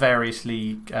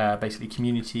variously basically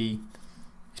community.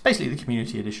 It's basically the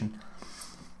community edition.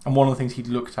 And one of the things he'd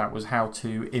looked at was how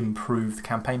to improve the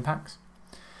campaign packs.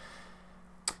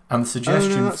 And the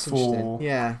suggestion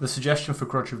the suggestion for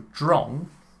Grudge of Drong,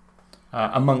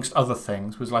 amongst other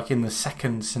things, was like in the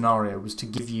second scenario was to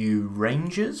give you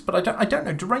rangers, but I don't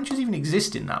know. Do rangers even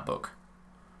exist in that book?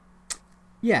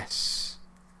 Yes.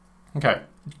 Okay.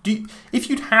 If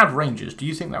you'd had rangers, do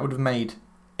you think that would have made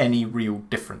any real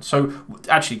difference? So,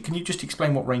 actually, can you just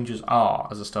explain what rangers are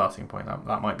as a starting point?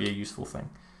 That might be a useful thing.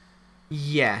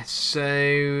 Yes.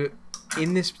 So,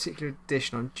 in this particular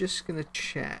edition, I'm just going to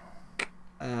check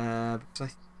because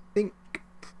I think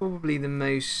probably the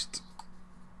most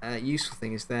useful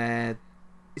thing is is it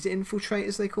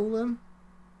infiltrators they call them?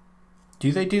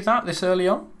 Do they do that this early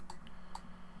on?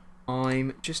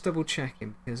 I'm just double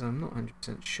checking because I'm not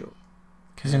 100% sure.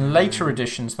 Because in later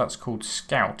editions that's called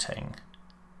scouting.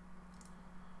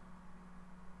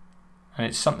 And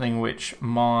it's something which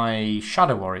my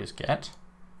Shadow Warriors get,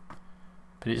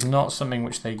 but it's not something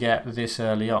which they get this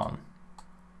early on.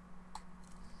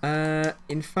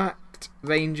 In fact,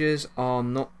 Rangers are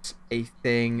not a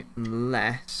thing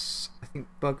unless I think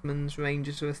Bugman's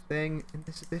Rangers are a thing in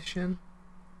this edition.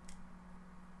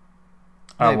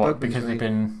 Oh, no, what? Because they've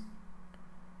been.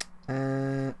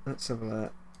 Let's have a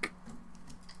look.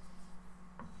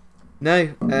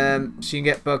 No, so you can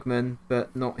get Bugman,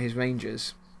 but not his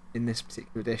Rangers in this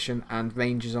particular edition, and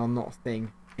Rangers are not a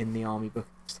thing in the Army book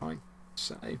this time.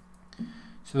 So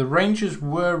the Rangers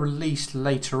were released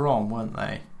later on, weren't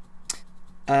they?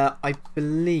 I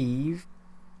believe.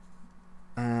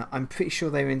 I'm pretty sure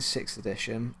they were in 6th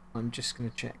edition. I'm just going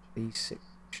to check the 6th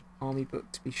edition Army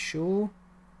book to be sure.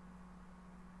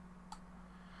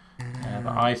 Yeah,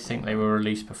 but I think they were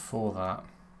released before that.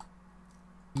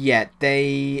 Yeah,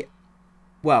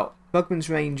 well, Bugman's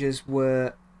Rangers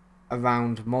were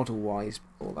around model wise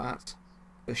before that,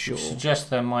 for sure. Which suggests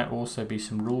there might also be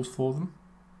some rules for them.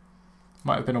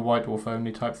 Might have been a White Dwarf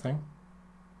only type thing.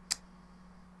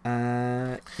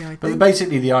 Yeah, but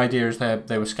basically, the idea is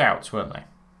they were scouts, weren't they?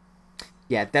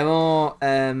 Yeah, there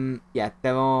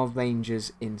are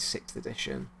Rangers in 6th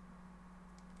edition.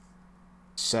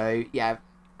 So yeah,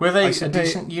 were they a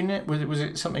decent unit? Was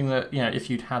it something that, if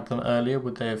you'd had them earlier,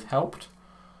 would they have helped?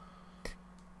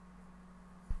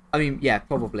 I mean, yeah,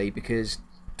 probably, because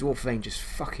Dwarf Rangers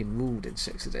fucking ruled in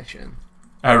 6th edition.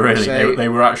 Oh, really? So, they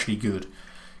were actually good.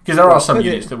 Because there are some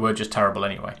units that were just terrible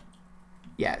anyway.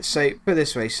 Yeah, so put it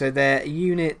this way. So they're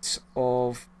units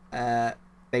of... they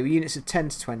were units of 10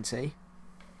 to 20.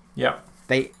 Yeah.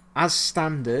 As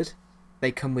standard,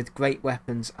 they come with great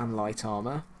weapons and light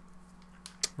armour.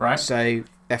 Right. So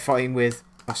they're fighting with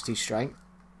 +2 strength.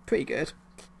 Pretty good.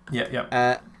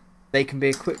 Yeah. They can be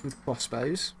equipped with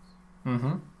crossbows.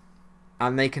 Mm-hmm.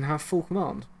 And they can have full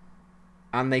command.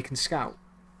 And they can scout.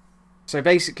 So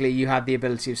basically, you had the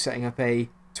ability of setting up a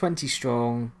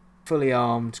 20-strong, fully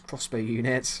armed crossbow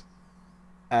unit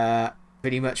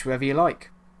pretty much wherever you like.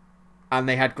 And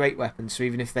they had great weapons, so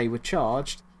even if they were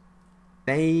charged,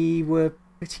 they were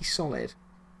pretty solid.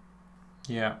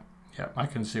 Yeah, I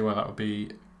can see why that would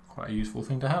be quite a useful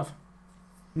thing to have.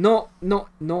 Not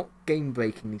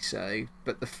game-breakingly so,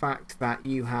 but the fact that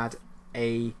you had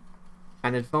an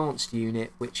advanced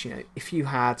unit, which, if you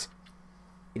had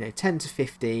 10 to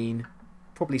 15,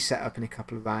 probably set up in a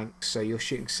couple of ranks, so you're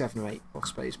shooting 7 or 8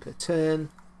 crossbows per turn,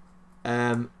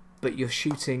 but you're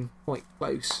shooting quite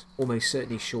close, almost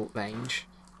certainly short range.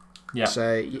 Yeah.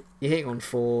 So you're hitting on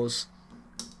 4s.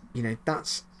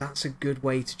 That's a good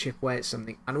way to chip away at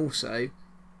something. And also,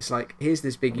 it's like, here's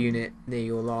this big unit near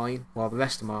your line, while the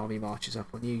rest of my army marches up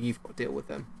on you. You've got to deal with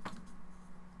them.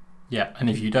 Yeah, and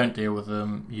if you don't deal with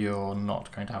them, you're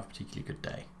not going to have a particularly good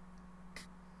day.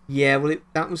 Yeah, well,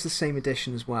 that was the same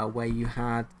edition as well, where you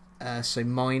had so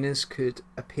miners could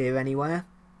appear anywhere.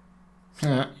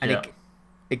 And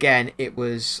again,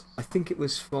 I think it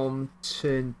was from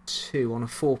turn 2 on a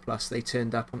 4+, they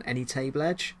turned up on any table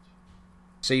edge.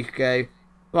 So you could go,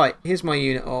 right, here's my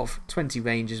unit of 20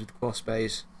 rangers with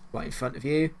crossbows right in front of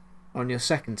you. On your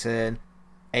second turn,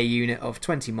 a unit of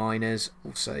 20 miners,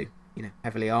 also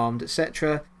heavily armed,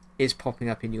 etc., is popping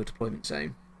up in your deployment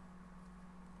zone.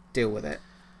 Deal with it.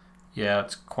 Yeah,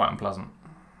 it's quite unpleasant.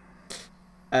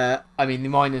 I mean, the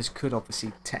miners could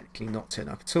obviously technically not turn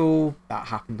up at all. That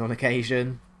happened on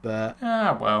occasion, but...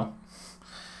 well.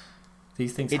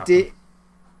 These things happen.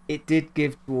 It did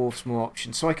give dwarves more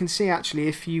options. So I can see, actually,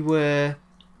 if we were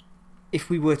to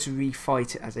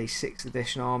refight it as a 6th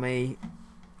edition army,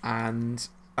 and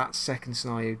that second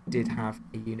scenario did have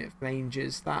a unit of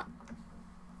rangers,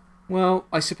 well,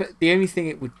 I suppose the only thing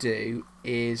it would do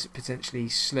is potentially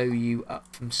slow you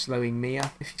up from slowing me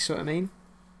up, if you see what I mean.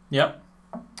 Yep.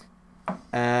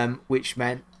 Which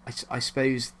meant, I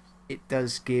suppose, it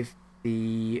does give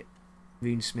the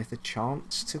Runesmith a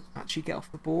chance to actually get off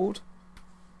the board.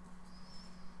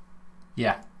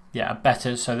 Yeah,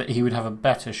 so that he would have a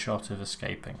better shot of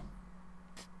escaping.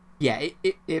 Yeah,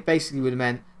 it basically would have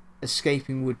meant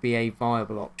escaping would be a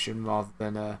viable option rather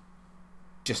than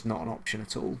just not an option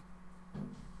at all.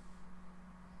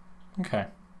 Okay.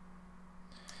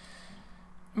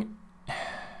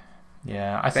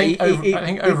 Yeah, I think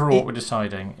overall what we're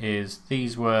deciding is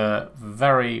these were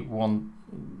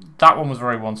that one was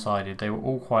very one-sided. They were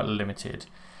all quite limited.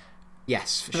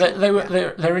 Yes, for sure.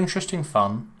 They're interesting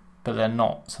fun, but they're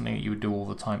not something that you would do all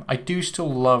the time. I do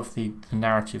still love the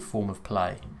narrative form of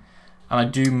play, and I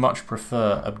do much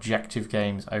prefer objective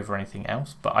games over anything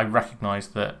else, but I recognise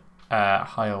that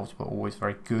High Elves were always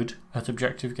very good at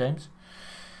objective games.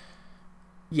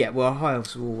 Yeah, well, High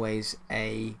Elves were always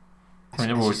a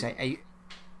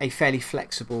fairly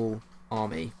flexible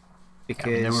army.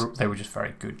 Because they were just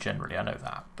very good generally, I know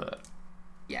that. But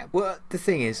yeah, well, the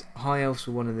thing is, High Elves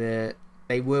were one of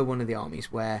the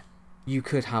armies where you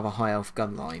could have a High Elf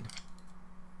gun line.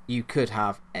 You could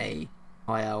have a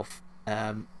High Elf,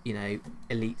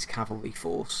 elite cavalry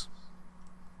force.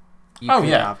 You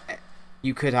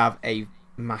could have a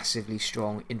massively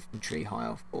strong infantry high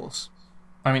elf force.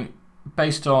 I mean,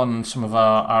 based on some of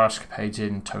our escapades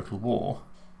in Total War,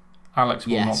 Alex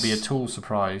will not be at all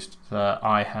surprised that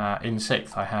in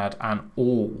 6th I had an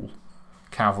all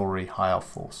cavalry high elf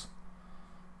force.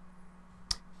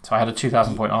 So I had a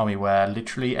 2,000 point army where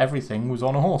literally everything was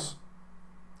on a horse.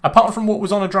 Apart from what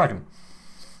was on a dragon.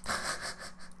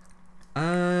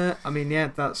 I mean,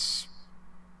 yeah, that's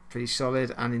pretty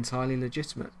solid and entirely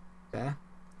legitimate there.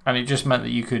 And it just meant that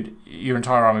your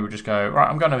entire army would just go, right,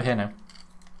 I'm going over here now.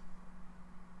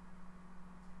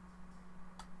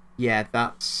 Yeah,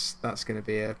 that's going to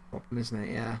be a problem, isn't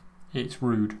it? Yeah. It's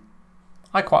rude.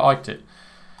 I quite liked it.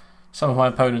 Some of my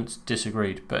opponents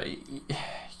disagreed, but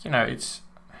it's.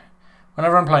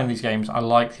 Whenever I'm playing these games, I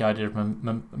like the idea of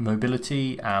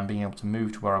mobility and being able to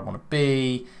move to where I want to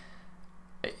be.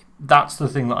 That's the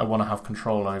thing that I want to have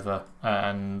control over,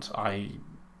 and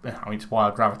it's why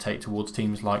I gravitate towards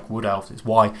teams like Wood Elves. It's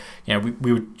why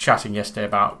we were chatting yesterday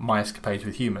about my escapades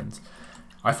with humans.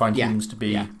 I find humans to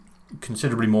be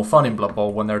considerably more fun in Blood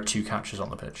Bowl when there are 2 catchers on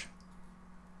the pitch.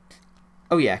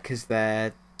 Oh yeah, because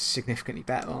they're significantly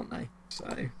better, aren't they? So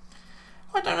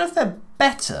I don't know if they're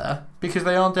better, because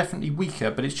they are definitely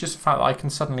weaker, but it's just the fact that I can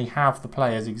suddenly have the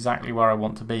players exactly where I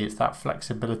want to be. It's that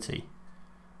flexibility.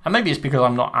 And maybe it's because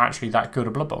I'm not actually that good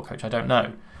a Blood Bowl coach, I don't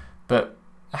know. But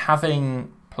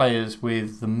having players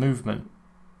with the movement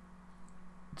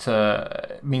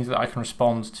means that I can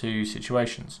respond to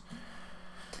situations.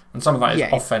 And some of that is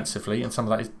offensively, and some of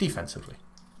that is defensively.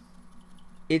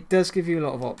 It does give you a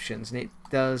lot of options, and it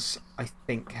does, I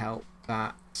think, help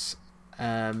that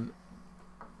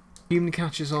human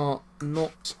catchers are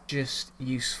not just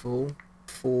useful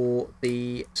for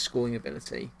the scoring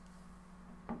ability.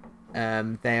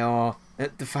 They are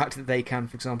the fact that they can,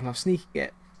 for example, have sneaky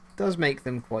get does make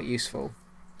them quite useful.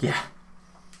 Yeah.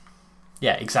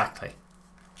 Yeah, exactly.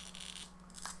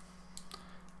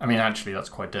 I mean, actually, that's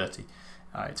quite dirty.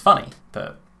 It's funny,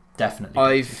 but definitely.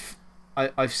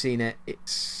 I've seen it.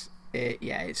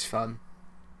 It's fun.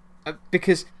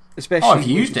 Because especially I've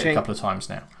used it a couple of times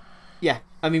now. Yeah,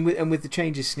 I mean, with the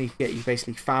changes sneaky get, you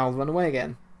basically foul, run away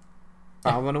again.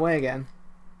 Foul, run away again.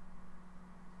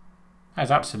 That's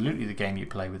absolutely the game you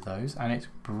play with those, and it's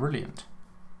brilliant.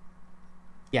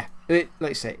 Yeah, like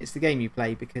I say, it's the game you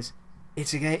play because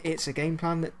it's a game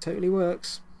plan that totally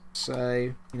works.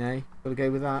 So, got to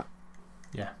go with that.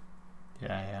 Yeah.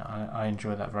 I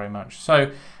enjoy that very much.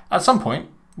 So, at some point,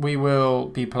 we will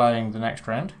be playing the next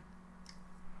round,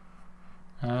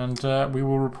 and we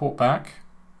will report back.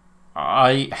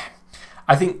 I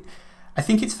think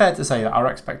it's fair to say that our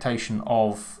expectation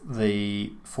of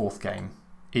the 4th game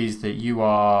is that you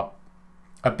are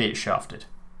a bit shafted.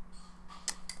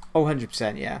 Oh,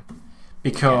 100%, yeah.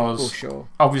 Because for sure.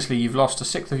 Obviously you've lost a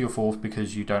 6th of your 4th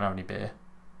because you don't have any beer.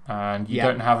 And you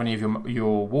don't have any of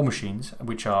your war machines,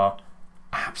 which are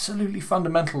absolutely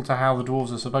fundamental to how the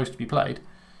dwarves are supposed to be played.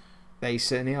 They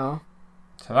certainly are.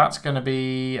 So that's going to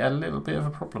be a little bit of a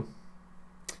problem.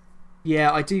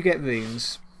 Yeah, I do get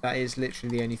runes. That is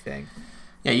literally the only thing.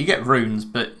 Yeah, you get runes,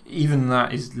 but even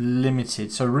that is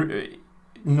limited. So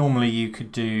normally you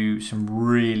could do some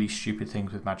really stupid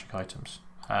things with magic items.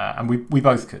 And we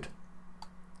both could.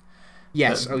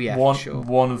 Yes, but for sure.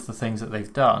 One of the things that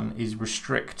they've done is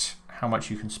restrict how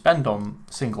much you can spend on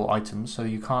single items, so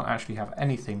you can't actually have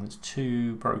anything that's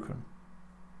too broken.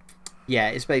 Yeah,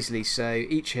 it's basically so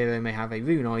each hero may have a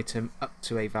rune item up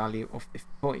to a value of 50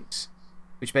 points,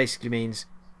 which basically means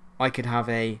I could have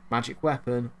a magic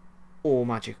weapon or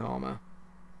magic armour,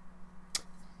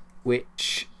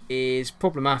 which is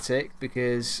problematic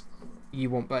because you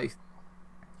want both.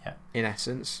 Yeah. In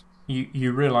essence.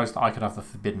 You realise that I could have the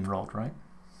Forbidden Rod, right?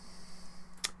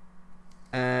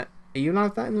 Are you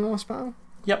allowed that in the last battle?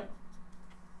 Yep.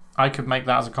 I could make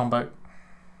that as a combo.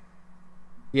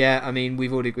 Yeah, I mean,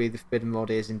 we've already agreed the Forbidden Rod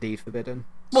is indeed forbidden.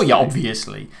 Well, yeah,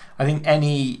 obviously. I think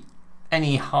any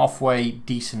halfway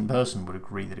decent person would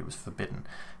agree that it was forbidden.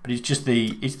 But it's just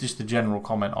the general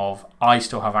comment of, I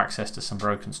still have access to some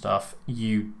broken stuff,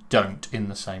 you don't in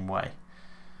the same way.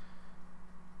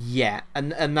 Yeah,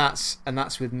 and that's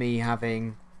with me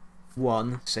having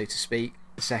one, so to speak.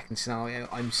 The second scenario,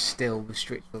 I'm still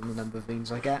restricted on the number of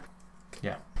runes I get.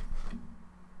 Yeah.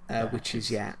 Which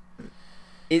is,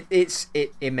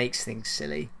 it makes things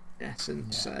silly, in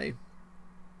essence. So.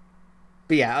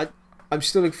 But yeah, I'm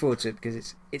still looking forward to it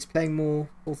because it's playing more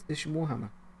 4th edition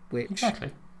Warhammer, which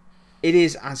it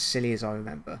is as silly as I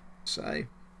remember. So.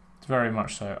 Very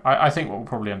much so. I think what we'll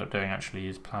probably end up doing actually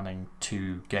is planning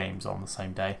 2 games on the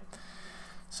same day.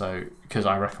 So, because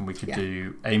I reckon we could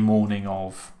do a morning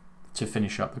to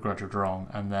finish up the Grudge of Drong,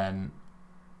 and then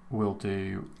we'll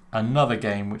do another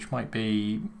game which might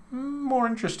be more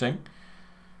interesting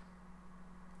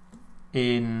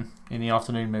in the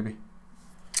afternoon, maybe.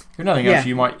 If nothing else,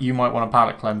 you might want a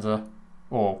palate cleanser,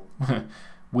 or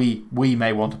we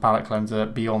may want a palate cleanser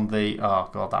beyond the oh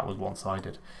god, that was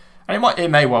one-sided, and it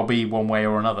may well be one way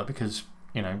or another because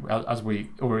as we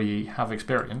already have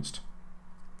experienced.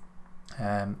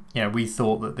 We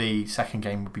thought that the second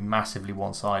game would be massively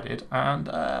one-sided, and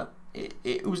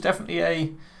it was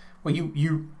definitely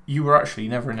you were actually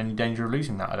never in any danger of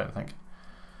losing that, I don't think.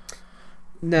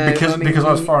 No, because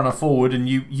I was far enough forward and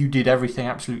you did everything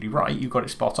absolutely right. You got it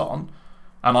spot on,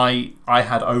 and I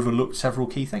had overlooked several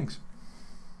key things.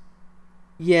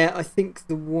 Yeah, I think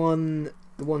the one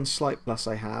slight plus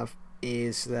I have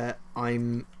is that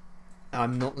I'm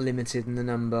not limited in the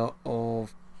number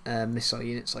of missile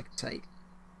units I can take.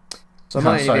 So I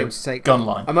might only be able to take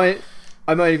gunline. I might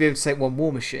only be able to take one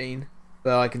war machine,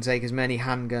 but I can take as many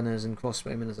handgunners and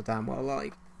crossbowmen as I damn well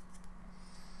like.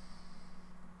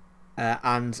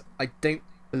 And I don't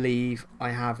believe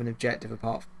I have an objective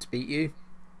apart from to beat you,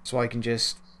 so I can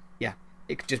just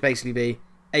it could just basically be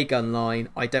a gun line.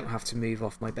 I don't have to move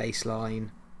off my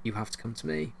baseline. You have to come to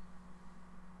me.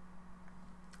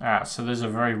 So there's a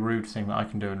very rude thing that I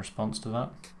can do in response to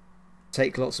that.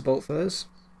 Take lots of bolt throws.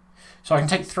 So I can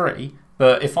take 3,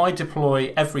 but if I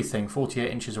deploy everything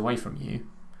 48 inches away from you,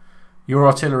 your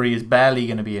artillery is barely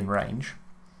going to be in range,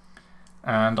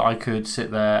 and I could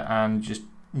sit there and just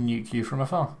nuke you from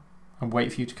afar and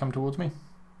wait for you to come towards me.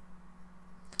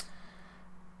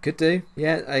 Could do,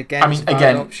 yeah. Again, it's a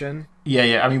valid option.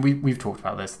 Yeah. I mean, we've talked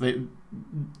about this.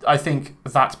 I think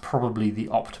that's probably the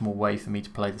optimal way for me to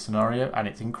play the scenario, and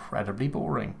it's incredibly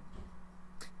boring.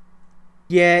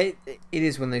 Yeah, it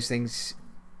is one of those things.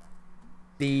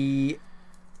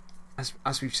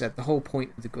 As we've said, the whole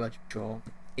point of the Grudge Patrol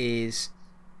is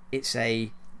it's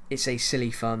a silly,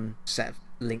 fun set of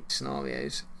linked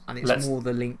scenarios, and it's more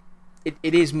the link.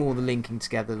 It is more the linking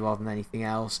together rather than anything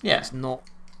else. Yeah. It's not.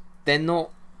 They're not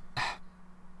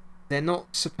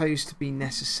supposed to be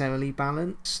necessarily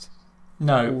balanced.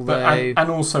 No, but and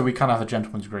also we kind of have a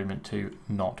gentleman's agreement to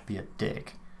not be a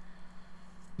dick.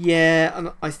 Yeah,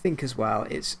 and I think as well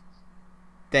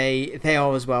they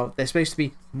are as well. They're supposed to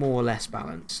be more or less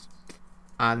balanced,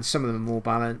 and some of them are more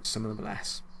balanced, some of them are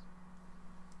less.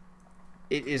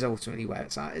 It is ultimately where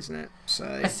it's at, isn't it?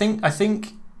 So I think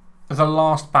the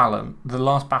last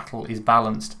battle is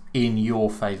balanced in your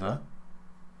favour,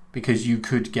 because you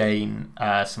could gain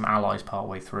some allies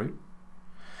partway through.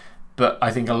 But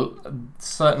I think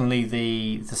certainly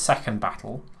the second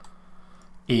battle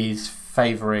is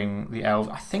favouring the elves.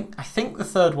 I think the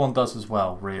third one does as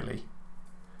well, really.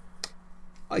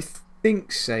 I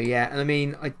think so, yeah. And I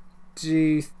mean, I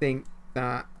do think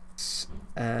that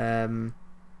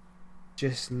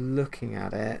just looking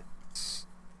at it,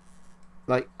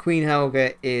 like Queen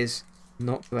Helga is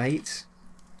not great,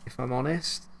 if I'm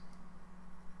honest.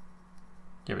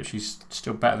 Yeah, but she's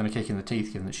still better than a kick in the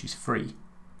teeth, given that she's free.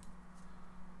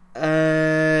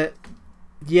 Yeah,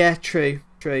 true.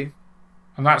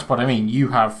 And that's what I mean. You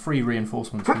have free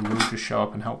reinforcements who will just show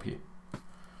up and help you.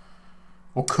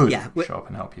 Or could show up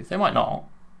and help you. They might not.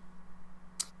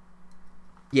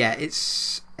 Yeah,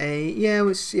 it's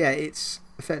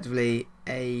effectively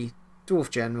a dwarf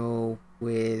general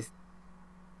with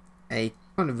a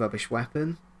kind of rubbish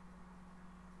weapon.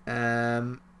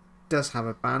 Does have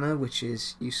a banner, which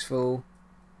is useful,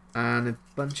 and a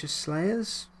bunch of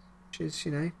slayers, which is,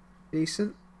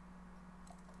 decent.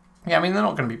 Yeah, I mean, they're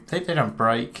not going to be. They don't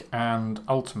break, and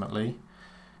ultimately,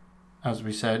 as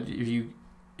we said, if you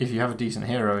have a decent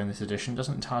hero in this edition, it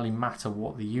doesn't entirely matter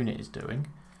what the unit is doing,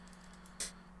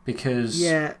 because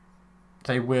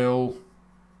they will.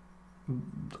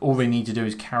 All they need to do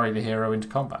is carry the hero into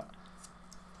combat.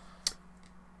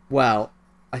 Well,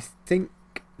 I think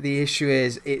the issue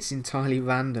is it's entirely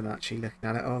random, actually, looking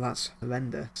at it. Oh, that's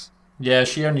horrendous. Yeah,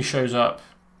 she only shows up.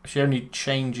 She only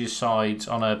changes sides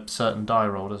on a certain die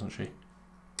roll, doesn't she?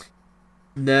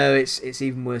 No, it's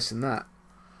even worse than that.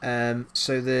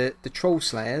 So the Troll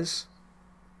Slayers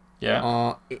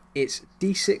are. It's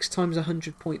D6 times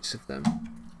 100 points of them.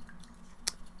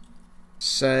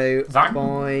 So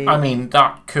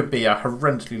that could be a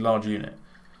horrendously large unit.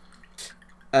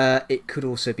 It could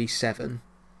also be 7.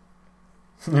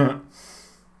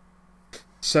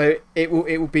 So it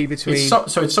will be between. So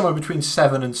it's somewhere between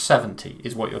 7 and 70,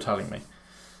 is what you're telling me.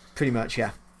 Pretty much,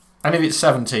 yeah. And if it's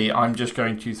 70, I'm just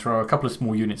going to throw a couple of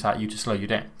small units at you to slow you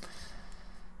down.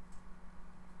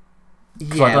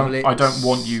 Yeah, I don't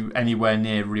want you anywhere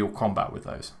near real combat with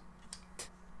those.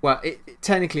 Well,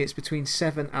 technically it's between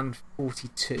 7 and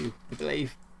 42, I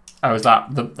believe. Oh, is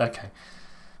that the. Okay.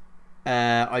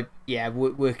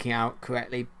 Working out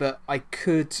correctly. But I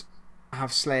could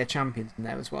have Slayer champions in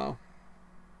there as well.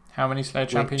 How many Slayer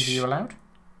champions are you allowed?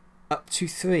 Up to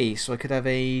 3. So I could have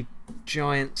a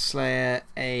Giant Slayer,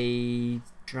 a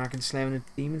Dragon Slayer, and a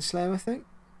Demon Slayer, I think.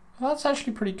 Well, that's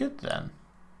actually pretty good then.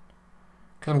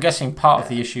 Because I'm guessing part of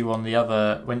the issue on the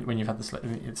other, when you've had the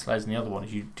Slayers in the other one,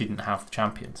 is you didn't have the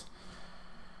champions.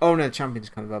 Oh no, the champions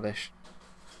are kind of rubbish.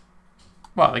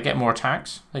 Well, they get more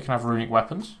attacks. They can have runic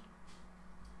weapons.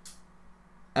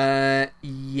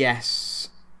 Yes.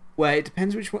 Well, it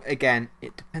depends which one. Again,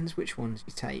 it depends which ones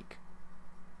you take.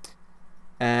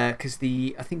 Because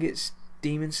I think it's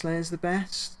Demon Slayer's the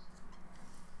best.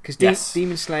 Because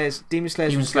Demon Slayers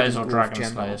or Dragon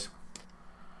Slayers.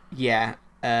 Yeah.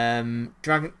 I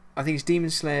think it's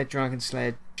Demon Slayer, Dragon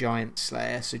Slayer, Giant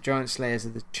Slayer. So Giant Slayers are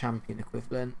the champion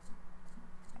equivalent.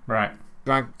 Right.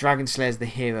 Dragon Slayers are the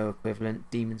hero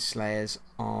equivalent. Demon Slayers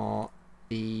are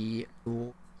the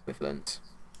Lord equivalent.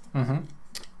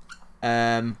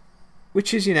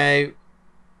 Which is, they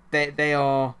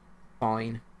are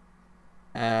fine.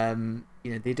 The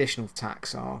additional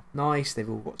attacks are nice. They've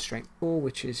all got strength 4,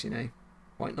 which is,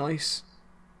 quite nice.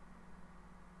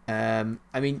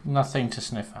 Nothing to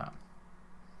sniff at.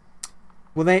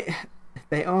 Well,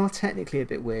 they are technically a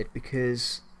bit weird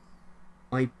because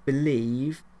I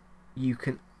believe you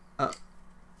can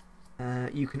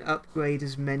upgrade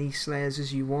as many Slayers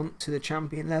as you want to the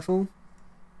champion level.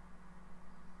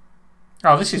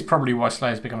 Oh, this is probably why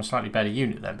Slayers become a slightly better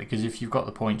unit then, because if you've got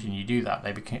the point and you do that,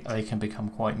 they can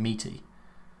become quite meaty.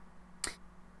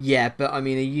 Yeah, but a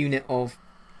unit of.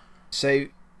 So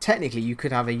technically, you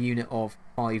could have a unit of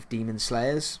 5 Demon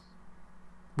Slayers.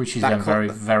 Which is then very,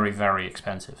 very, very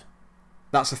expensive.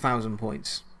 That's 1,000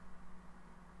 points.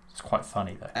 It's quite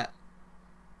funny, though.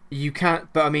 You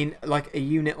can't. But a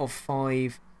unit of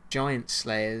 5 Giant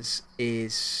Slayers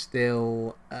is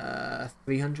still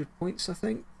 300 points, I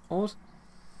think. Odd.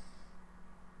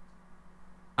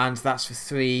 And that's for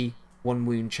 3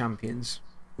 1-wound champions,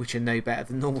 which are no better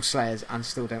than normal Slayers and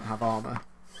still don't have armour.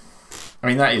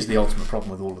 That is the ultimate problem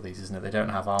with all of these, isn't it? They don't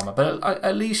have armour. But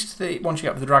at least once you get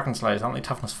up to the Dragon Slayers, aren't they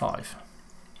toughness 5?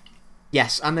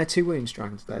 Yes, and they're 2 wounds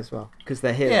Dragon Slayers as well, because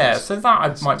they're heroes. Yeah, so that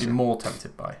I might be more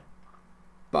tempted by.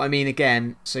 But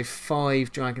again, so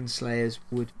 5 Dragon Slayers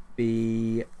would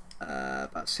be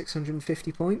about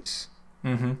 650 points.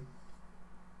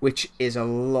 Which is a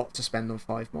lot to spend on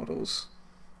 5 models.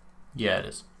 Yeah, it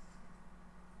is.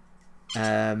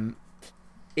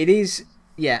 It is,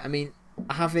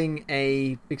 having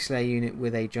a Big Slayer unit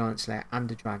with a Giant Slayer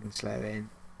and a Dragon Slayer in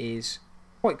is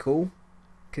quite cool.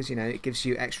 Because, it gives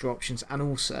you extra options. And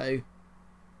also,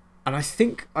 and I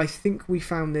think we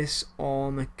found this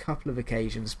on a couple of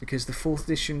occasions, because the 4th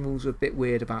edition rules are a bit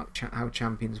weird about how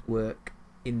champions work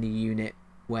in the unit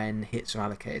when hits are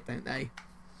allocated, don't they?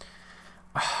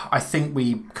 I think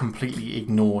we completely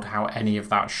ignored how any of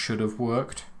that should have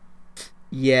worked.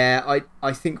 Yeah,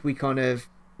 I think we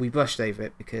brushed over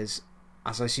it because,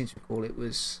 as I seem to recall, it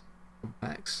was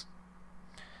complex.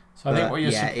 So I think what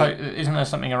isn't there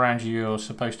something around you're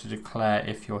supposed to declare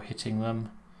if you're hitting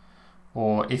them?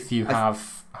 Or if you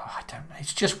have. I don't know.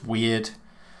 It's just weird.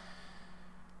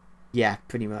 Yeah,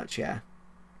 pretty much, yeah.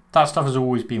 That stuff has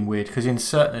always been weird because in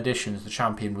certain editions the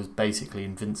champion was basically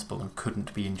invincible and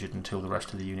couldn't be injured until the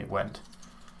rest of the unit went.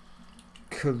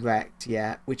 Correct,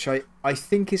 yeah. Which I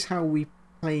think is how we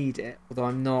played it, although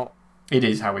I'm not. It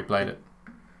is how we played it.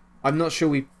 I'm not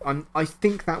sure I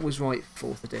think that was right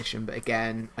for 4th edition, but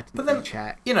again, I didn't really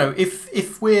check.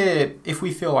 If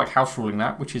we feel like house ruling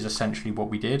that, which is essentially what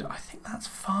we did, I think that's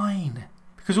fine.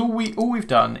 Because all we've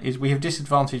done is we have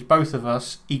disadvantaged both of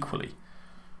us equally.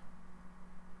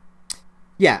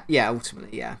 Yeah,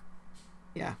 ultimately, yeah.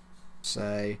 Yeah.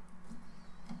 So.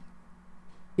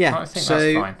 Yeah. I think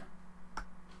that's fine.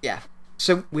 Yeah.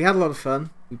 So we had a lot of fun.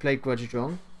 We played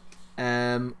Grudge-a-Drong.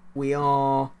 We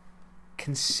are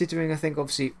considering, I think,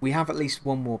 obviously, we have at least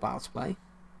one more battle to play.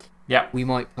 Yeah. We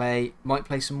might play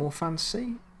some more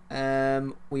fantasy.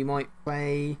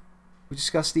 We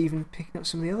discussed even picking up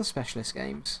some of the other specialist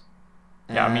games.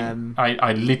 Yeah,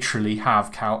 I literally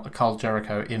have Carl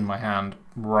Jericho in my hand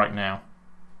right now.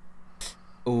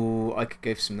 Oh, I could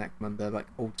go for some Necromunda, like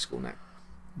old school Necromunda.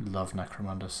 Love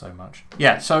Necromunda so much.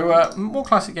 Yeah, so more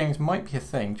classic games might be a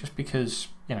thing just because,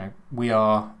 we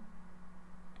are.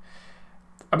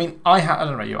 I don't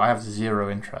know about you, I have 0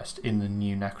 interest in the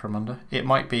new Necromunda. It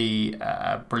might be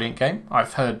a brilliant game.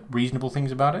 I've heard reasonable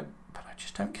things about it, but I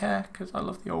just don't care because I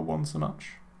love the old one so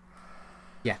much.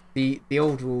 Yeah, the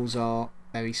old rules are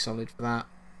very solid for that.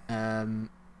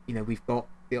 We've got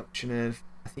the option of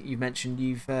I think you mentioned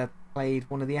you've played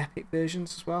one of the Epic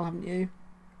versions as well, haven't you?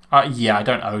 Yeah, I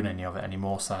don't own any of it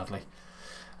anymore, sadly.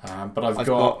 But I've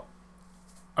got.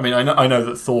 I mean, I know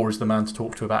that Thor is the man to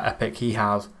talk to about Epic. He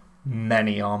has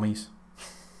many armies.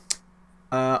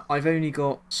 I've only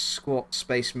got Squat,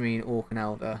 Space Marine, Orc, and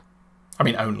Elder. I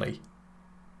mean, only.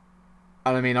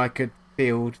 And I mean, I could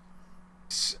build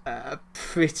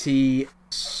pretty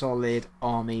solid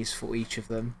armies for each of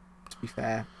them, to be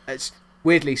fair.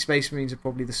 Weirdly, Space Marines are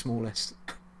probably the smallest.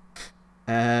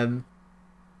 And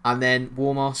then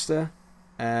War Master.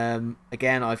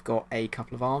 Again, I've got a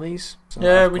couple of armies.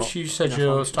 So which you said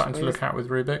you're starting to look at with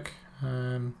Rubik.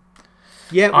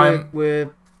 Yeah,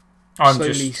 we're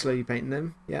slowly painting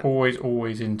them. Yeah.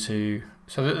 Always into.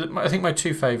 So I think my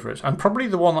two favourites, and probably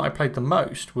the one that I played the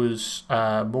most, was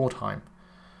Mordheim.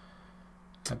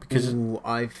 Because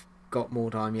I've got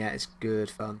Mordheim. Yeah, it's good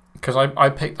fun. Because I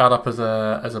picked that up as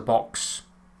a box.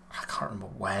 I can't remember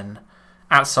when.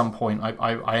 At some point,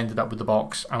 I ended up with the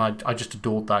box, and I just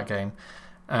adored that game.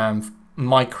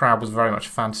 My crowd was very much a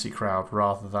fantasy crowd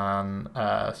rather than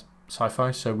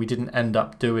sci-fi, so we didn't end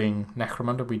up doing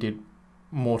Necromunda. We did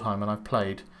Mordheim, and I've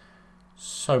played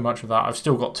so much of that. I've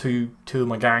still got two of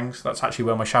my gangs. That's actually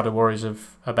where my Shadow Warriors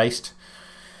are based.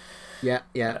 Yeah.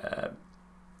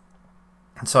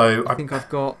 So I think I've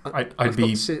got. I'd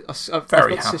be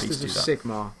very happy to Sisters do of that.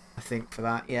 Sigmar, I think, for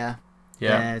that. Yeah.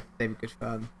 They were good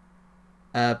fun.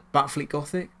 Battlefleet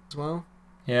Gothic as well.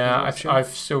 Yeah, I've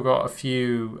still got a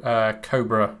few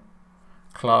Cobra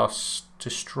class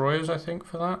destroyers, I think,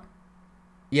 for that.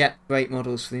 Yeah, great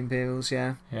models for the Imperials.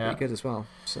 Yeah, yeah, pretty good as well.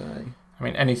 So I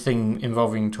mean, anything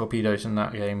involving torpedoes in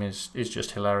that game is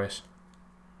just hilarious.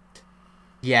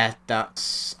 Yeah,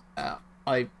 that's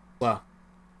by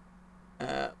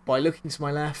looking to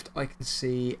my left, I can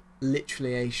see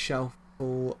literally a shelf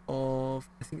full of,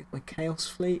 I think it's my Chaos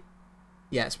Fleet.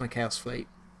 Yeah, it's my Chaos Fleet.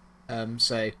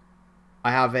 So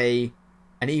I have an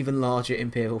even larger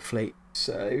Imperial fleet.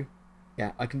 So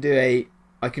yeah, I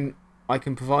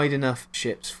can provide enough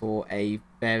ships for a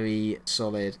very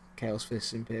solid Chaos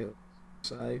Fist Imperial.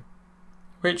 So,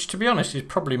 which, to be honest, is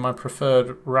probably my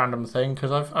preferred random thing,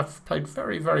 because I've played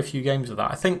very, very few games of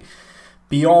that. I think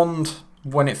beyond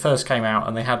when it first came out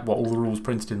and they had all the rules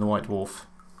printed in the White Dwarf.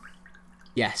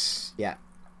 Yes, yeah.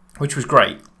 Which was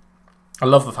great. I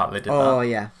love the fact they did that. Oh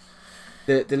yeah,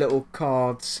 the little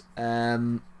cards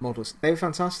models, they were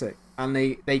fantastic, and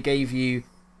they gave you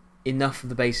enough of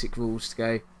the basic rules to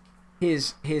go,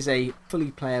 here's a fully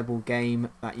playable game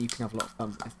that you can have a lot of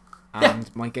fun with.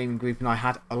 And my gaming group and I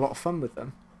had a lot of fun with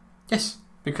them. Yes,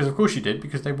 because of course you did,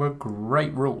 because they were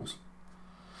great rules.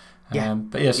 Yeah.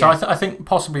 But yeah, so yeah. I think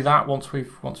possibly that once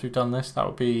we've done this, that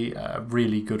would be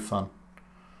really good fun.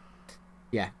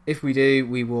 Yeah, if we do,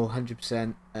 we will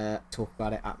 100% talk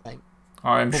about it at length.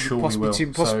 I'm sure we will.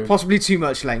 Possibly too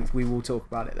much length. We will talk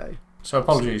about it though. So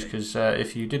apologies, because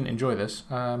if you didn't enjoy this,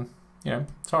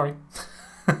 sorry.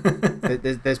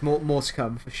 there's more to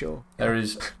come for sure. There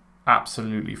is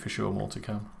absolutely for sure more to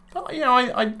come. But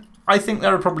I think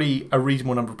there are probably a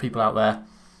reasonable number of people out there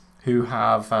who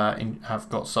have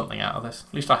got something out of this.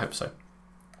 At least I hope so.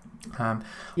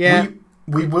 Yeah.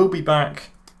 We will be back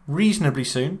reasonably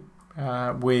soon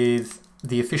with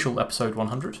the official episode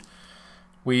 100.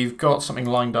 We've got something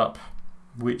lined up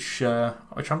which I'm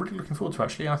really looking forward to,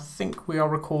 actually. I think we are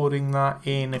recording that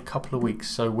in a couple of weeks,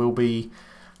 so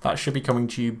that should be coming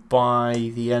to you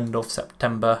by the end of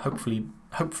September,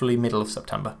 hopefully middle of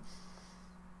September.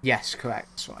 Yes, correct.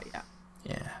 That's right, yeah.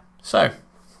 Yeah. So,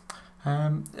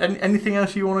 anything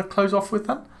else you want to close off with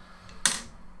then?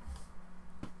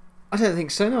 I don't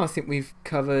think so, no. I think we've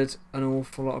covered an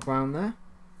awful lot of ground there.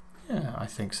 Yeah, I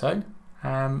think so.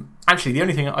 Actually, the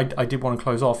only thing I did want to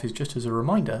close off is just as a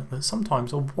reminder that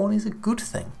sometimes a 1 is a good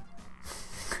thing.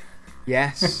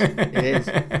 Yes, it is.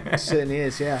 It certainly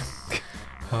is, yeah.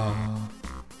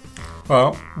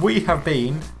 Well, we have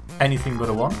been anything but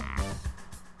a 1.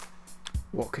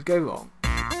 What could go wrong?